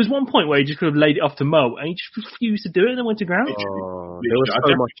 There was one point where he just could have laid it off to Mo, and he just refused to do it and then went to ground. There was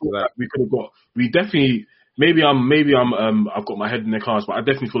so much of that. We could have got... We definitely... Maybe I've got my head in the cars, but I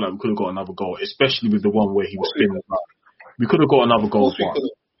definitely feel like we could have got another goal, especially with the one where he was spinning about. We could have got another goal.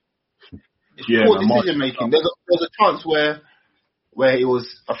 It's poor decision making. There's a chance where it was,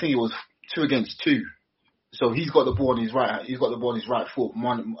 I think it was 2 against 2. So he's got the ball on his right. He's got the ball on his right foot.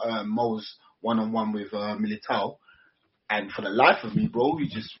 Mo's 1-on-1 with Militao, and for the life of me, bro, he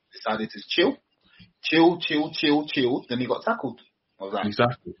just decided to chill. Then he got tackled. I was like,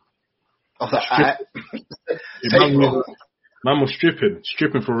 exactly. I was like, man was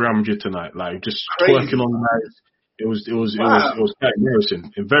stripping for Real Madrid tonight, like just crazy. Twerking on the night. It was quite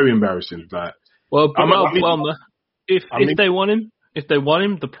embarrassing, very embarrassing. Like, if they want him,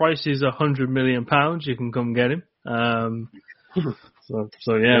 the price is £100 million. You can come get him.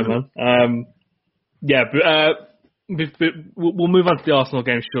 So yeah, man. But we'll move on to the Arsenal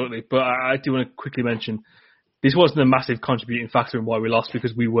game shortly. But I do want to quickly mention this wasn't a massive contributing factor in why we lost,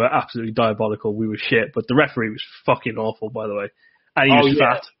 because we were absolutely diabolical. We were shit, but the referee was fucking awful, by the way, and he was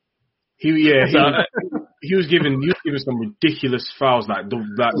fat. He was giving some ridiculous fouls, like the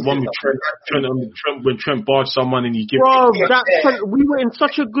one with Trent when Trent barged someone and he gave. Bro, we were in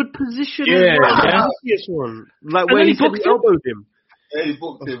such a good position. One. Like when he elbowed him. Yeah, he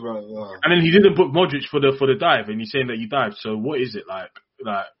booked him, bro. And then he didn't book Modric for the dive, and he's saying that he dived. So what is it like?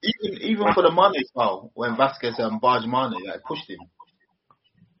 Even for the Mane foul, when Vasquez barged Mane, like pushed him.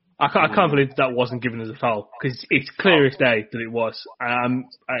 I can't believe that wasn't given as a foul, because it's clear as day that it was.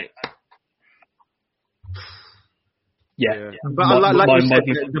 Yeah. But like you said,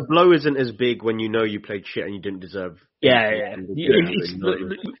 the blow isn't as big when you know you played shit and you didn't deserve. Yeah.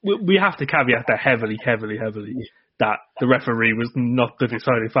 We have to caveat that heavily that the referee was not the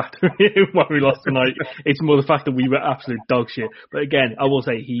deciding factor in why we lost tonight. It's more the fact that we were absolute dog shit. But again, I will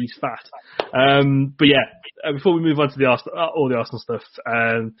say he's fat. But yeah, before we move on to the all the Arsenal stuff,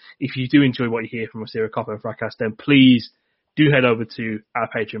 if you do enjoy what you hear from us here at Copper and Fracas, then please do head over to our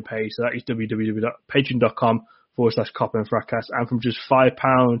Patreon page. So that is www.patreon.com/Copper and Fracas. And from just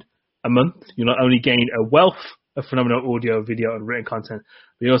 £5 a month, you'll not only gain a wealth of phenomenal audio, video, and written content,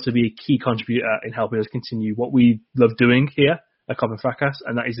 but you'll also be a key contributor in helping us continue what we love doing here at Cop and Fracas,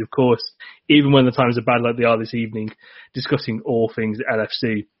 and that is, of course, even when the times are bad like they are this evening, discussing all things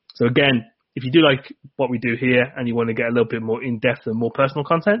LFC. So again, if you do like what we do here and you want to get a little bit more in-depth and more personal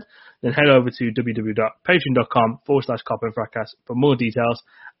content, then head over to www.patreon.com/Cop and Fracas for more details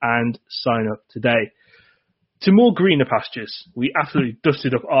and sign up today. To more greener pastures, we absolutely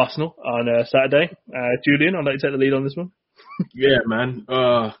dusted up Arsenal on Saturday. Julian, I'd like to take the lead on this one. Yeah, man.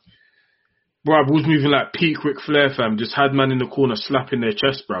 Bruv, was moving like peak Ric Flair, fam. Just had man in the corner slapping their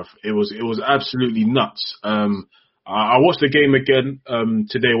chest, bruv. It was absolutely nuts. I watched the game again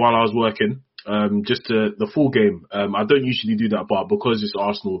today while I was working. Just the full game. I don't usually do that, but because it's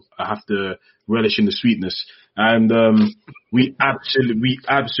Arsenal, I have to relish in the sweetness. And we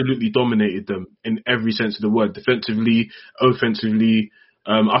absolutely dominated them in every sense of the word, defensively, offensively.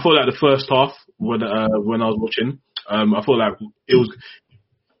 I felt like the first half when I was watching, I felt like it was.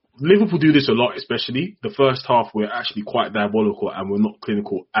 Liverpool do this a lot, especially the first half. We're actually quite diabolical and we're not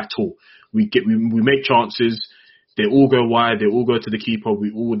clinical at all. We make chances. They all go wide. They all go to the keeper.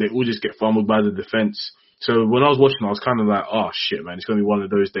 They all just get fumbled by the defense. So when I was watching, I was kind of like, oh shit, man, it's going to be one of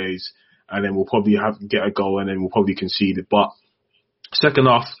those days. And then we'll probably get a goal and then we'll probably concede it. But second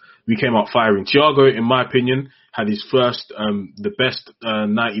half, we came out firing. Thiago, in my opinion, had his first, the best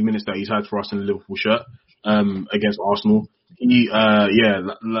 90 minutes that he's had for us in the Liverpool shirt against Arsenal.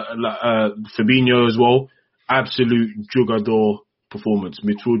 Fabinho as well. Absolute jugador performance,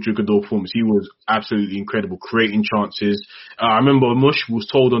 midfield jugador performance. He was absolutely incredible, creating chances. I remember Mush was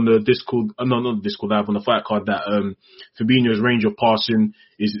told on the Discord, not the Discord Live, on the fight card that Fabinho's range of passing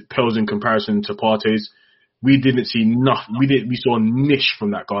pales in comparison to Partey's. We didn't see nothing. We saw niche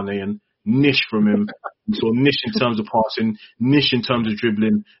from that Ghanaian, niche from him. We saw niche in terms of passing, niche in terms of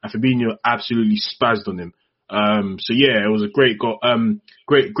dribbling, and Fabinho absolutely spazzed on him. So yeah, it was a great goal,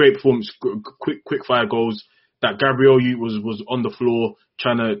 great performance, quick fire goals. That Gabriel was on the floor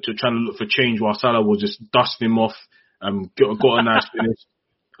trying to look for change while Salah was just dusting him off. Got a nice finish.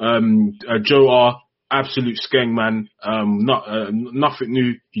 Joe R, absolute skeng man. Nothing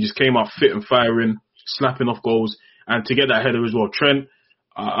new. He just came out fit and firing, slapping off goals, and to get that header as well. Trent,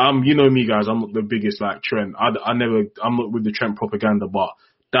 you know me guys, I'm not the biggest like Trent. I'm not with the Trent propaganda, but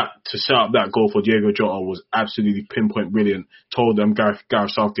that to set up that goal for Diego Jota was absolutely pinpoint brilliant. Told them Gareth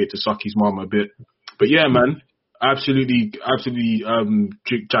Southgate to suck his mum a bit. But yeah, man. Absolutely,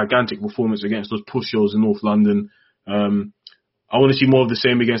 gigantic performance against those pushers in North London. I want to see more of the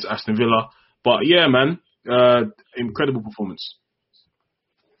same against Aston Villa. But yeah, man, incredible performance.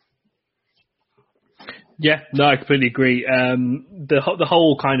 Yeah, no, I completely agree. The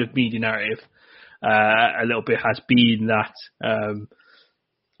whole kind of media narrative, a little bit has been that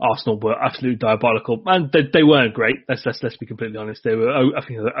Arsenal were absolutely diabolical, and they weren't great. Let's be completely honest. I think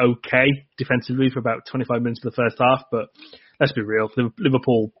they were okay defensively for about 25 minutes of the first half, but let's be real.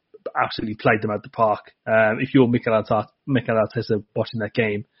 Liverpool absolutely played them out the park. If you're Mikel Arteta watching that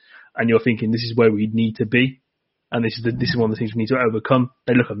game, and you're thinking this is where we need to be, and this is one of the things we need to overcome,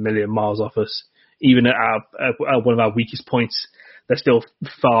 they look a million miles off us. Even at one of our weakest points, they're still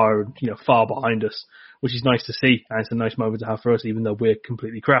far behind us, which is nice to see, and it's a nice moment to have for us, even though we're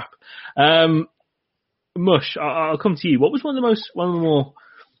completely crap. Mush, I'll come to you. What was one of the more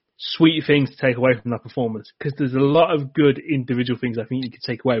sweet things to take away from that performance? Because there's a lot of good individual things I think you could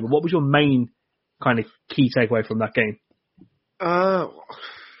take away, but what was your main kind of key takeaway from that game?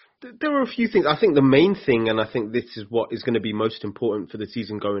 There were a few things. I think the main thing, and I think this is what is going to be most important for the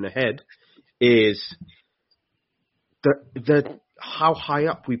season going ahead, is the how high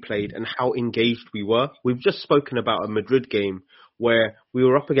up we played and how engaged we were. We've just spoken about a Madrid game where we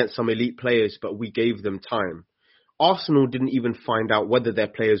were up against some elite players, but we gave them time. Arsenal didn't even find out whether their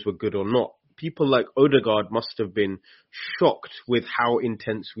players were good or not. People like Odegaard must have been shocked with how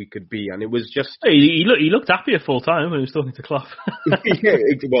intense we could be, and it was just... He looked happy at full time when he was talking to Klopp. Yeah,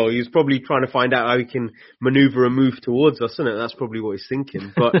 well, he was probably trying to find out how he can manoeuvre a move towards us, isn't it? That's probably what he's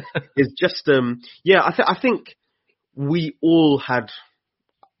thinking. But it's just, I think we all had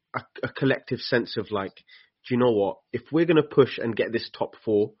a collective sense of like, do you know what? If we're going to push and get this top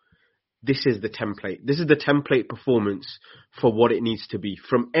four, this is the template. This is the template performance for what it needs to be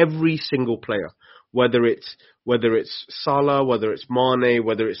from every single player, whether it's Salah, whether it's Mane,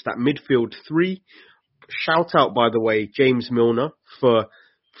 whether it's that midfield three. Shout out, by the way, James Milner for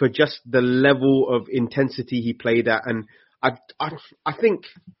just the level of intensity he played at. And I think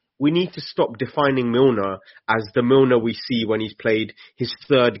we need to stop defining Milner as the Milner we see when he's played his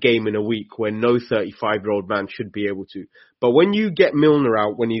third game in a week, when no 35-year-old man should be able to. But when you get Milner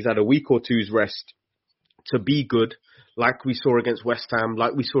out, when he's had a week or two's rest to be good, like we saw against West Ham,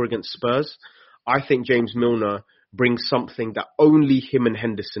 like we saw against Spurs, I think James Milner brings something that only him and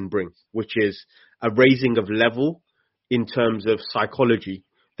Henderson bring, which is a raising of level in terms of psychology.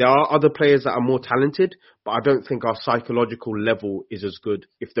 There are other players that are more talented, but I don't think our psychological level is as good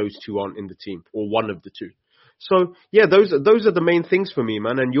if those two aren't in the team, or one of the two. So, yeah, those are the main things for me,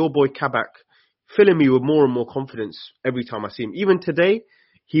 man. And your boy Kabak filling me with more and more confidence every time I see him. Even today,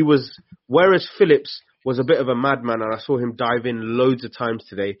 whereas Phillips was a bit of a madman, and I saw him dive in loads of times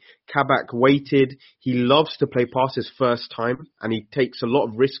today, Kabak waited. He loves to play passes first time, and he takes a lot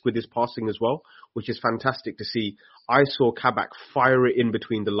of risk with his passing as well, which is fantastic to see. I saw Kabak fire it in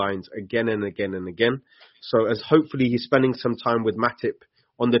between the lines again and again and again. So as hopefully he's spending some time with Matip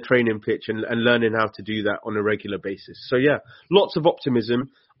on the training pitch and learning how to do that on a regular basis. So yeah, lots of optimism.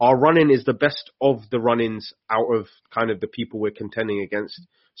 Our run-in is the best of the run-ins out of kind of the people we're contending against.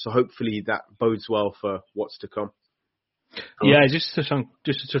 So hopefully that bodes well for what's to come. Yeah, just to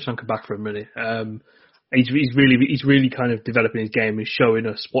touch on Kabak for a minute. He's really kind of developing his game and showing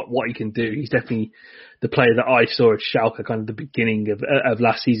us what he can do. He's definitely the player that I saw at Schalke kind of the beginning of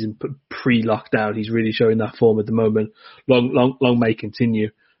last season, pre-lockdown. He's really showing that form at the moment. Long may continue.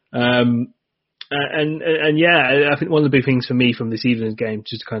 And yeah, I think one of the big things for me from this evening's game,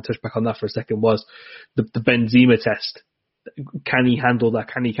 just to kind of touch back on that for a second, was the Benzema test. Can he handle that?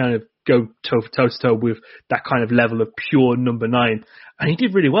 Can he kind of go toe to toe with that kind of level of pure number 9? And he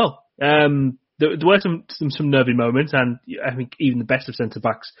did really well. There were some nervy moments, and I think even the best of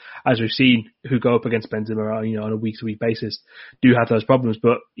centre-backs, as we've seen, who go up against Benzema, on a week-to-week basis, do have those problems.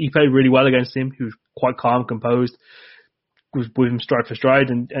 But he played really well against him. He was quite calm, composed, with him stride for stride.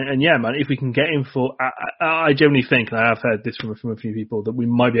 And yeah, man, if we can get him for... I generally think, and I have heard this from a few people, that we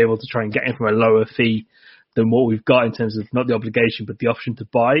might be able to try and get him for a lower fee than what we've got in terms of not the obligation, but the option to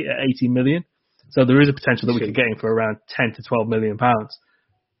buy at 18 million. So there is a potential that we could get him for around 10 to 12 million pounds.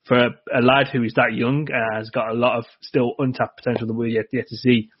 For a lad who is that young and has got a lot of still untapped potential that we're yet to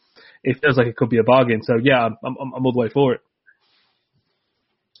see, it feels like it could be a bargain. So yeah, I'm all the way for it.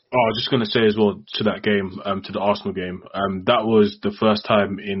 Oh, I was just going to say as well to that game, to the Arsenal game, that was the first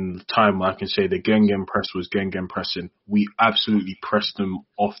time in time where I can say the Gengen press was Gengen pressing. We absolutely pressed them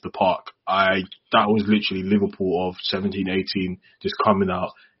off the park. That was literally Liverpool of 17-18 just coming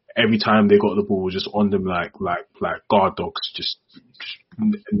out. Every time they got the ball, was just on them like guard dogs, just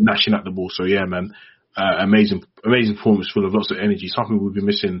gnashing at the ball. So yeah, man, amazing performance, full of lots of energy. Something we've been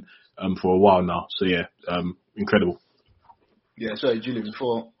missing for a while now. So yeah, incredible. Yeah, sorry, Julian.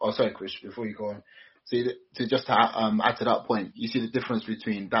 Chris, before you go on, see, to just add to that point, you see the difference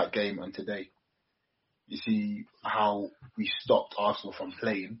between that game and today. You see how we stopped Arsenal from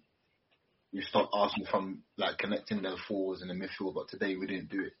playing. We stopped Arsenal from connecting their forwards in the midfield, but today we didn't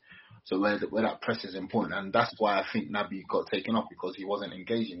do it. So where that press is important, and that's why I think Naby got taken off, because he wasn't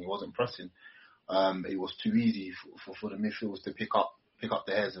engaging, he wasn't pressing. It was too easy for the midfielders to pick up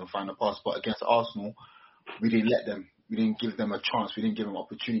their heads and find a pass. But against Arsenal, we didn't let them. We didn't give them a chance. We didn't give them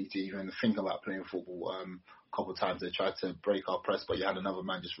opportunity to even think about playing football. A couple of times they tried to break our press, but you had another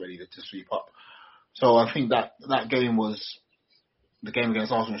man just ready to sweep up. So I think that game was. The game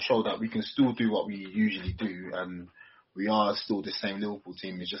against Arsenal showed that we can still do what we usually do, and we are still the same Liverpool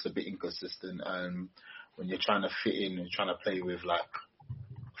team. It's just a bit inconsistent, and when you're trying to fit in and trying to play with a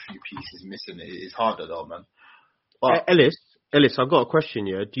few pieces missing, it's harder though, man. But Ellis, I've got a question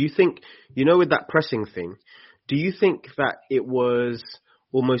here. Do you think, with that pressing thing, do you think that it was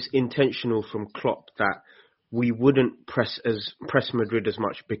almost intentional from Klopp that we wouldn't press Madrid as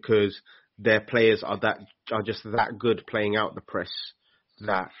much because their players are just that good playing out the press,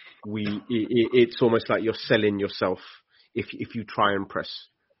 that it's almost like you're selling yourself if you try and press?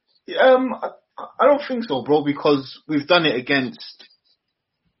 I don't think so, bro, because we've done it against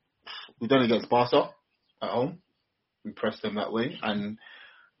Barca at home. We pressed them that way, and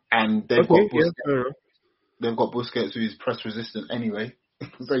they've got Busquets. They've got Busquets who's press resistant anyway.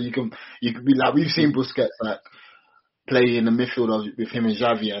 So you can be like, we've seen Busquets play in the midfield with him and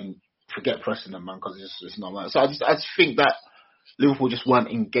Xavi and forget pressing them, man, because it's not right. So I just think that Liverpool just weren't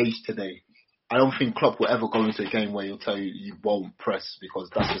engaged today. I don't think Klopp will ever go into a game where he'll tell you won't press, because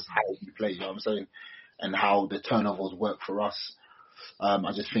that's just how we play, you know what I'm saying? And how the turnovers work for us. I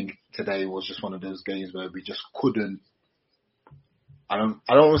just think today was just one of those games where we just couldn't. I don't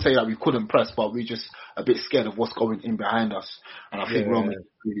want to say that we couldn't press, but we're just a bit scared of what's going in behind us. And I think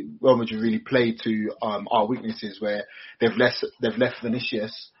Real Madrid really played to our weaknesses, where they've left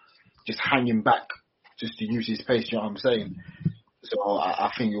Vinicius just hanging back just to use his pace, you know what I'm saying? So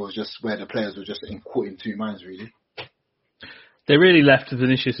I think it was just where the players were just caught in two minds, really. They really left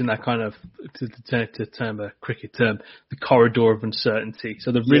Vinicius in that kind of, to term a cricket term, the corridor of uncertainty.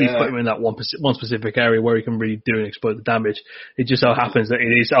 So they've really put him in that one specific area where he can really do and exploit the damage. It just so happens that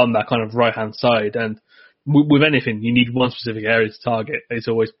it is on that kind of right-hand side. And with anything, you need one specific area to target. It's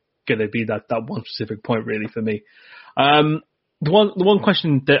always going to be that one specific point, really, for me. The one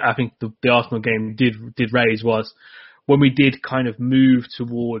question that I think the Arsenal game did raise was when we did kind of move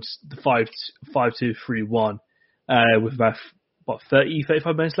towards the 5-2-3-1 with about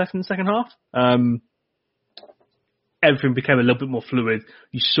 35 minutes left in the second half. Everything became a little bit more fluid.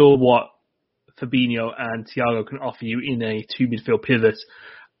 You saw what Fabinho and Thiago can offer you in a two midfield pivot.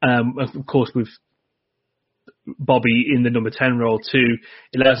 Of course, with Bobby in the number 10 role too,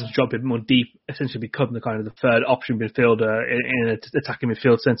 it allows us to drop a bit more deep, essentially become the kind of the third option midfielder in an attacking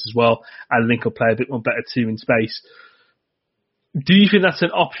midfield sense as well, and link up play a bit more better too in space. Do you think that's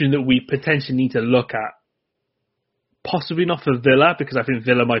an option that we potentially need to look at? Possibly not for Villa, because I think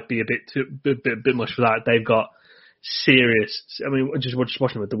Villa might be a bit much for that. They've got serious. I mean, just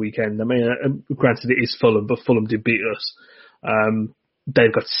watching them at the weekend. I mean, granted it is Fulham, but Fulham did beat us.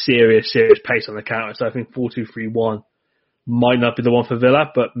 They've got serious pace on the counter. So I think 4-2-3-1 might not be the one for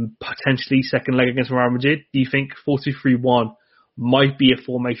Villa, but potentially second leg against Real Madrid. Do you think 4-2-3-1 might be a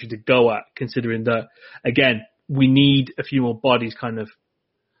formation to go at, considering that again we need a few more bodies kind of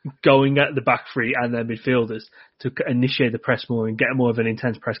going at the back three and their midfielders to initiate the press more and get more of an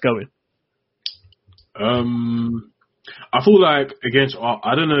intense press going? I feel like against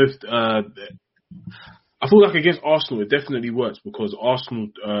Arsenal it definitely works because Arsenal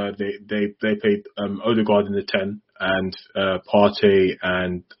they played Odegaard in the 10 and Partey,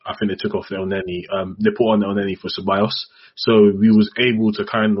 and I think they took off Elneny. They put on Elneny for Ceballos, so we was able to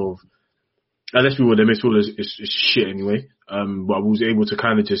kind of, unless we were the midfielders is shit anyway. But we was able to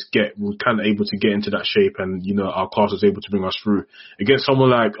kind of able to get into that shape, and you know our class was able to bring us through. Against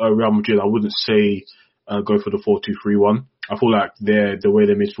someone like Real Madrid, I wouldn't say go for the 4-2-3-1. I feel like the way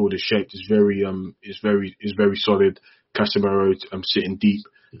their midfield is shaped is very solid. Casemiro sitting deep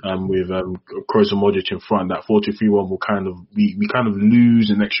with Kroos and Modric in front. That 4-2-3-1 will kind of we kind of lose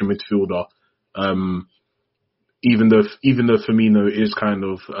an extra midfielder. Even though Firmino is kind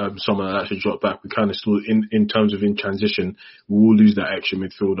of someone that should drop back, we kind of still, in terms of in transition, we will lose that extra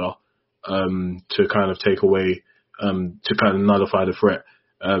midfielder to kind of take away, to kind of nullify the threat.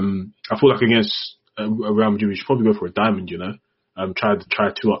 I feel like against Real Madrid, we should probably go for a diamond, you know, try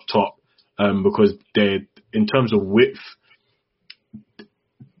two up top, because they, in terms of width,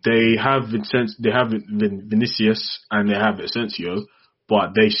 they have Vinicius and they have Asensio.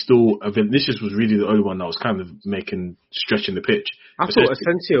 But they still, Vinicius was really the only one that was kind of stretching the pitch. I thought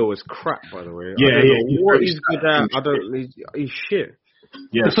Asensio was crap, by the way. What he's good at, he's shit.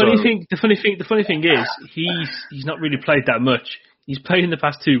 Yeah, the funny thing is, he's not really played that much. He's played in the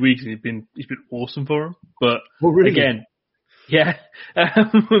past 2 weeks and he's been awesome for him. But again, yeah.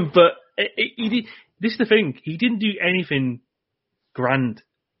 But this is the thing. He didn't do anything grand.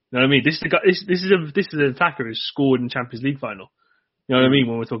 You know what I mean? This is the guy. This is an attacker who scored in Champions League final. You know what I mean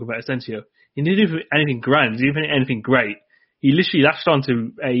when we're talking about Asensio? He didn't do anything grand. He didn't do anything great. He literally lashed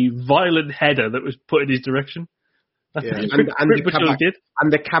onto a violent header that was put in his direction. That's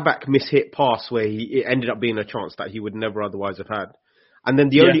and the Kabak mishit pass where it ended up being a chance that he would never otherwise have had. And then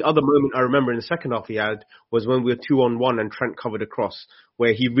the only other moment I remember in the second half he had was when we were 2-on-1 and Trent covered across,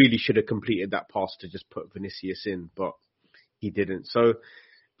 where he really should have completed that pass to just put Vinicius in, but he didn't. So,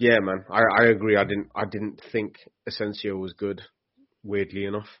 yeah, man, I agree. I didn't think Asensio was good. Weirdly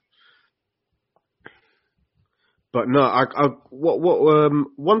enough, but no,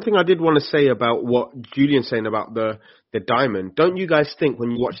 one thing I did want to say about what Julian's saying about the diamond. Don't you guys think when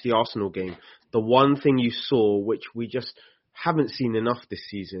you watch the Arsenal game, the one thing you saw, which we just haven't seen enough this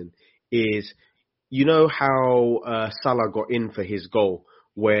season, is you know how Salah got in for his goal,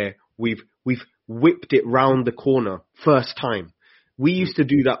 where we've whipped it round the corner first time. We used to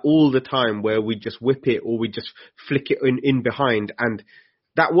do that all the time where we just whip it or we just flick it in behind, and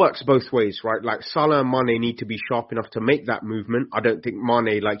that works both ways, right? Like Salah and Mane need to be sharp enough to make that movement. I don't think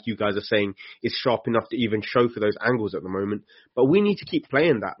Mane, like you guys are saying, is sharp enough to even show for those angles at the moment, but we need to keep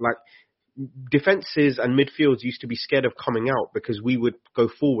playing that. Like defenses and midfields used to be scared of coming out because we would go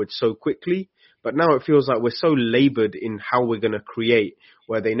forward so quickly. But now it feels like we're so laboured in how we're going to create,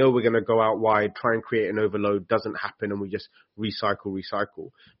 where they know we're going to go out wide, try and create an overload, doesn't happen, and we just recycle.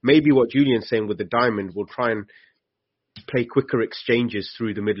 Maybe what Julian's saying with the diamond, we'll try and play quicker exchanges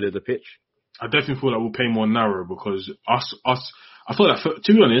through the middle of the pitch. I definitely feel like we'll play more narrow because I feel like,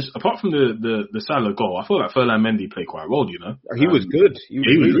 to be honest, apart from the Salah goal, I feel like Ferland Mendy played quite well, you know. He was good. He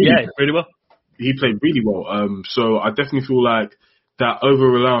was really well. he played really well. So I definitely feel like that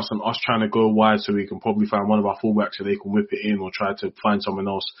over-reliance on us trying to go wide so we can probably find one of our fullbacks so they can whip it in or try to find someone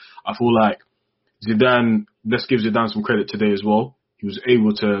else. I feel like Zidane, let's give Zidane some credit today as well. He was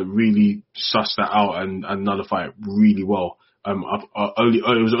able to really suss that out and nullify it really well. It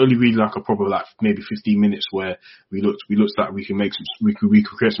was only really like a proper like maybe 15 minutes where we looked like we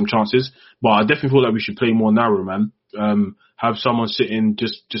could create some chances. But I definitely feel like we should play more narrow, man. Have someone sitting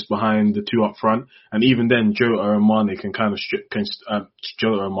just behind the two up front, and even then Jota and Mane can kind of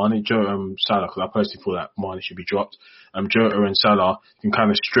Jota and Salah, because I personally feel that Mane should be dropped. Jota and Salah can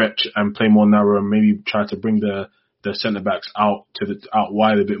kind of stretch and play more narrow and maybe try to bring the centre backs out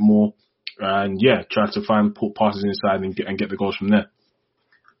wide a bit more. And yeah, try to find passes inside and get the goals from there.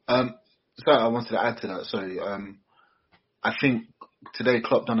 So I wanted to add to that. Sorry, I think today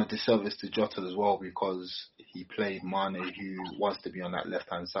Klopp done a disservice to Jota as well, because he played Mane, who wants to be on that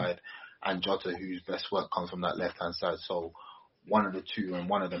left hand side, and Jota, whose best work comes from that left hand side. So one of the two, and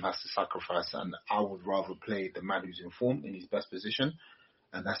one of them has to sacrifice. And I would rather play the man who's in form in his best position,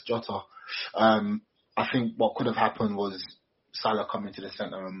 and that's Jota. I think what could have happened was Salah coming to the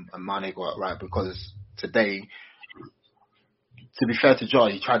centre and Mane go out right, because today, to be fair to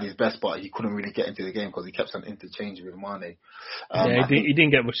Jota, he tried his best, but he couldn't really get into the game because he kept on interchanging with Mane. He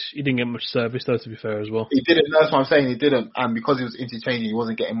didn't get much service though, to be fair as well. He didn't. That's what I'm saying. He didn't, and because he was interchanging, he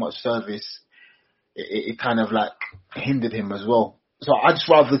wasn't getting much service. It kind of like hindered him as well. So I'd just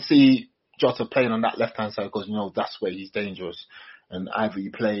rather see Jota playing on that left hand side, because that's where he's dangerous. And either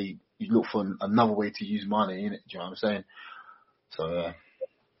you look for another way to use Mane in it. Do you know what I'm saying? So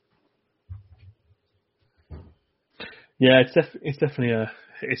yeah, it's definitely a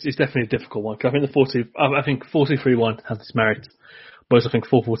difficult one. I think 4-2-3-1 has its merits, but I think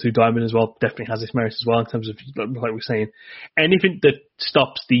 4-4-2 Diamond as well definitely has its merits as well, in terms of, like we're saying, anything that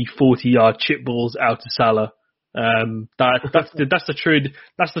stops the 40-yard chip balls out to Salah. That's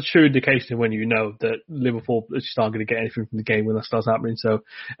the true indication when you know that Liverpool is just not going to get anything from the game when that starts happening. So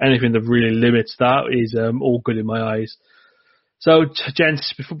anything that really limits that is all good in my eyes. So,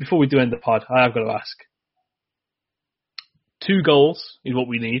 gents, before we do end the pod, I have got to ask. 2 goals is what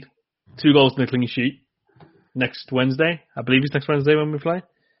we need. 2 goals and a clean sheet. Next Wednesday. I believe it's next Wednesday when we play.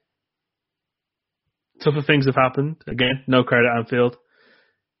 Tougher things have happened. Again, no crowd at Anfield.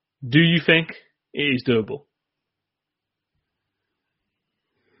 Do you think it is doable?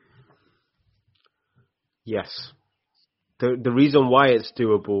 Yes. The reason why it's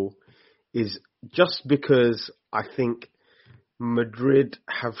doable is just because I think Madrid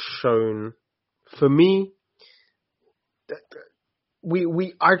have shown, for me,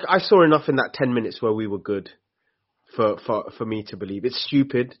 I saw enough in that 10 minutes where we were good for me to believe. It's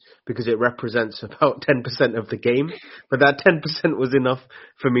stupid because it represents about 10% of the game, but that 10% was enough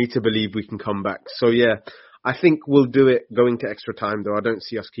for me to believe we can come back. So yeah, I think we'll do it going to extra time, though. I don't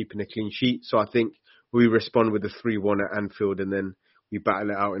see us keeping a clean sheet, so I think we respond with a 3-1 at Anfield and then we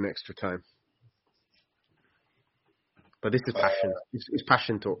battle it out in extra time. But this is passion. It's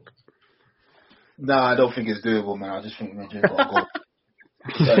passion talk. No, I don't think it's doable, man. I just think Madrid got to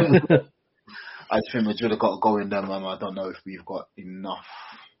go. I just think Madrid have got to go in there, man. I don't know if we've got enough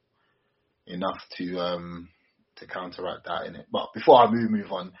to counteract that in it. But before I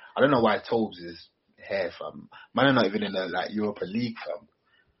move on, I don't know why Tobes is here, fam. Man, are not even in the Europa League, fam.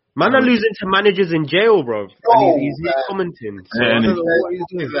 Man are losing to managers in jail, bro. And he's commenting. So I don't know what he's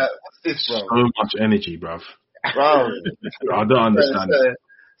doing. What's this, bro? So much energy, bruv. Bro, I don't understand.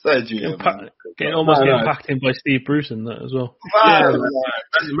 Getting packed in by Steve Bruce and that as well. Yeah,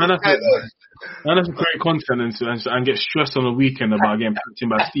 man has to create content and get stressed on the weekend about getting packed in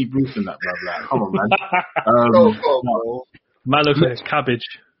by Steve Bruce and that, bruv. Like, come on, man. Man looks like a cabbage.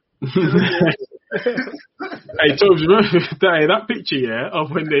 Hey, Tobes, remember that picture, yeah,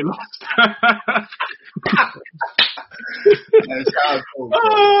 of when they lost?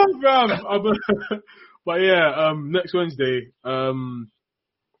 Oh, bruv. But yeah, next Wednesday,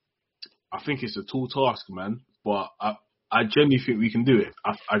 I think it's a tall task, man. But I genuinely think we can do it.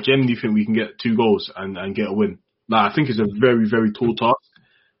 I genuinely think we can get 2 goals and get a win. Like, I think it's a very, very tall task.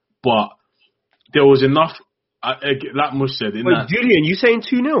 But there was enough, like Mush said. Julian, you saying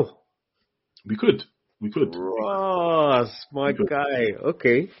 2-0? We could. Ross, my guy.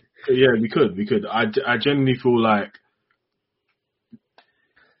 Okay. Yeah, we could. I genuinely feel like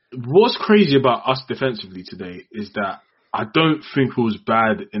what's crazy about us defensively today is that I don't think it was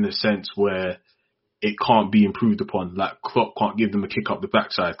bad in a sense where it can't be improved upon. Like, Klopp can't give them a kick up the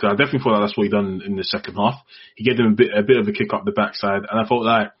backside. Because I definitely feel like that's what he done in the second half. He gave them a bit of a kick up the backside. And I felt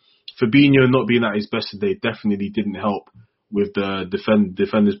like Fabinho not being at his best today definitely didn't help with the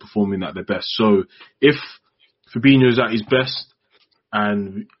defenders performing at their best. So if Fabinho's at his best,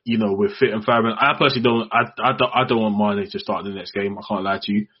 and we're fit and firing, I personally don't want Mane to start the next game. I can't lie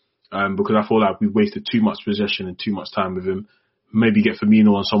to you, because I feel like we wasted too much possession and too much time with him. Maybe get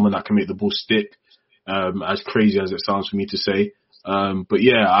Firmino on someone that can make the ball stick. As crazy as it sounds for me to say, but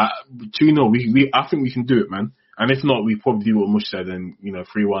yeah, 2-0. I think we can do it, man. And if not, we probably do what Mush said, and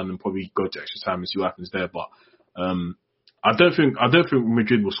 3-1, and probably go to extra time and see what happens there. But I don't think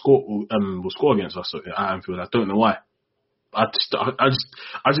Madrid will score against us at Anfield. I don't know why. I just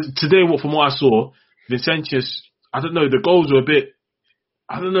today, from what I saw, Vinicius, I don't know, the goals were a bit,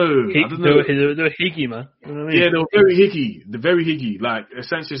 I don't know. They were higgy, man. You know what I mean? Yeah, they were very higgy. They're very higgy. Like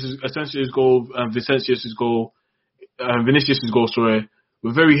Vinicius' goal, Vinicius' goal, sorry,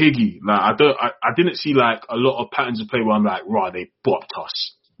 were very higgy. Like I didn't see like a lot of patterns of play where I'm like, right, they bopped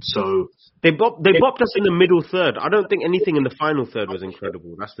us. So they bopped us in the middle third. I don't think anything in the final third was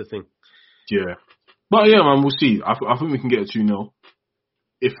incredible. That's the thing. Yeah. But yeah, man, we'll see. I think we can get a 2-0.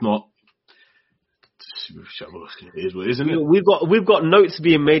 If not, it is what it is, isn't it? We've got notes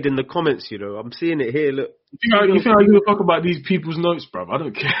being made in the comments. I'm seeing it here. Look, you think I give a fuck about these people's notes, bruv? I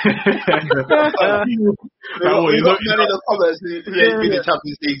don't care. You got none in the comments who ain't been in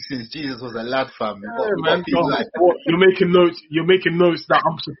Champions League since Jesus was a lad, fam. Man, you're making notes that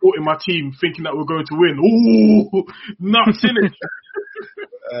I'm supporting my team, thinking that we're going to win. Ooh, nuts in it.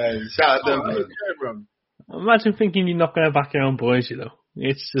 Shout out them, man. Imagine thinking you're not going to back your own boys,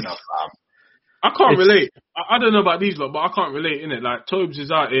 It's just... No, I can't relate. I don't know about these lot, but I can't relate, innit? Like, Tobes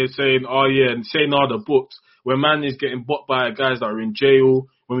is out here saying, oh yeah, and saying all the books, where man is getting bought by guys that are in jail,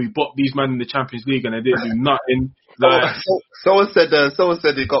 when we bought these men in the Champions League and they didn't do nothing. Like, someone said they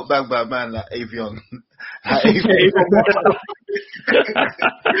got banged by a man like Avion.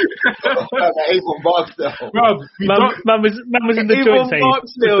 Avon Barksdale. Man was in the joint saying,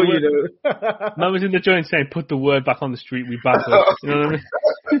 man was in the joint saying, put the word back on the street, we back up. You know what I mean?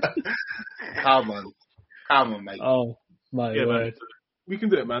 Come on, mate. Oh my word. Man, we can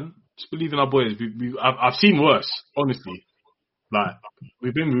do it, man. Just believe in our boys. I've seen worse, honestly. Like,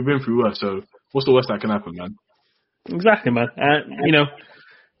 we've been through worse, so what's the worst that can happen, man? Exactly, man.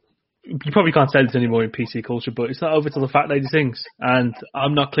 You probably can't say this anymore in PC culture, but it's not over till the fat lady sings. And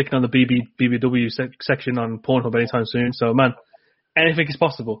I'm not clicking on the BBW section on Pornhub anytime soon. So, man, anything is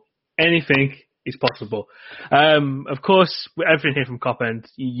possible. Anything is possible. Of course, with everything here from Cop End,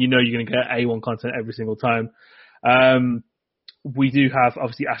 you're going to get A1 content every single time. We do have,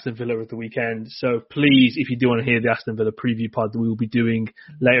 obviously, Aston Villa at the weekend. So please, if you do want to hear the Aston Villa preview pod that we will be doing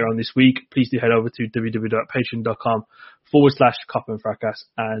later on this week, please do head over to www.patreon.com/CopandFracas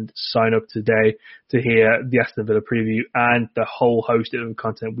and sign up today to hear the Aston Villa preview and the whole host of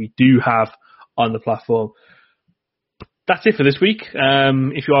content we do have on the platform. That's it for this week.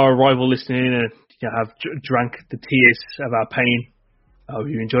 If you are a rival listening and you have drank the tears of our pain, I hope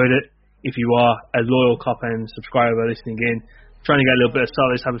you enjoyed it. If you are a loyal Cop End subscriber listening in, trying to get a little bit of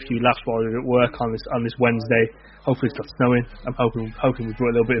solace, have a few laughs while you're at work on this Wednesday. Hopefully it's not snowing. I'm hoping we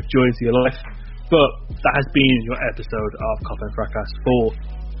brought a little bit of joy into your life. But that has been your episode of Cop and Fracas for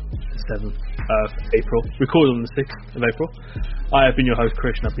the 7th of April, recorded on the 6th of April. I have been your host,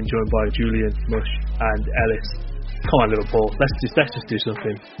 Chris, and I've been joined by Julian, Mush, and Ellis. Come on, Liverpool. Let's just do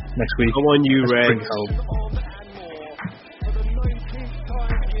something next week. Come on, you Red. Bring it home.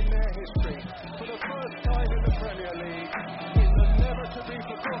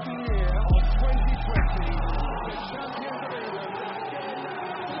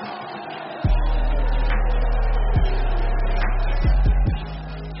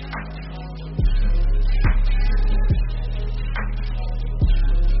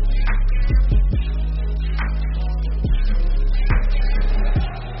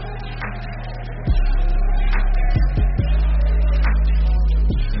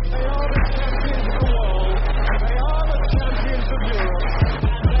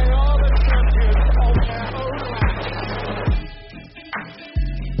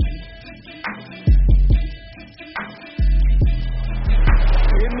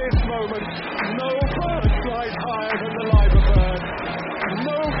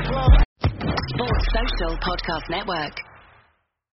 Social Podcast Network.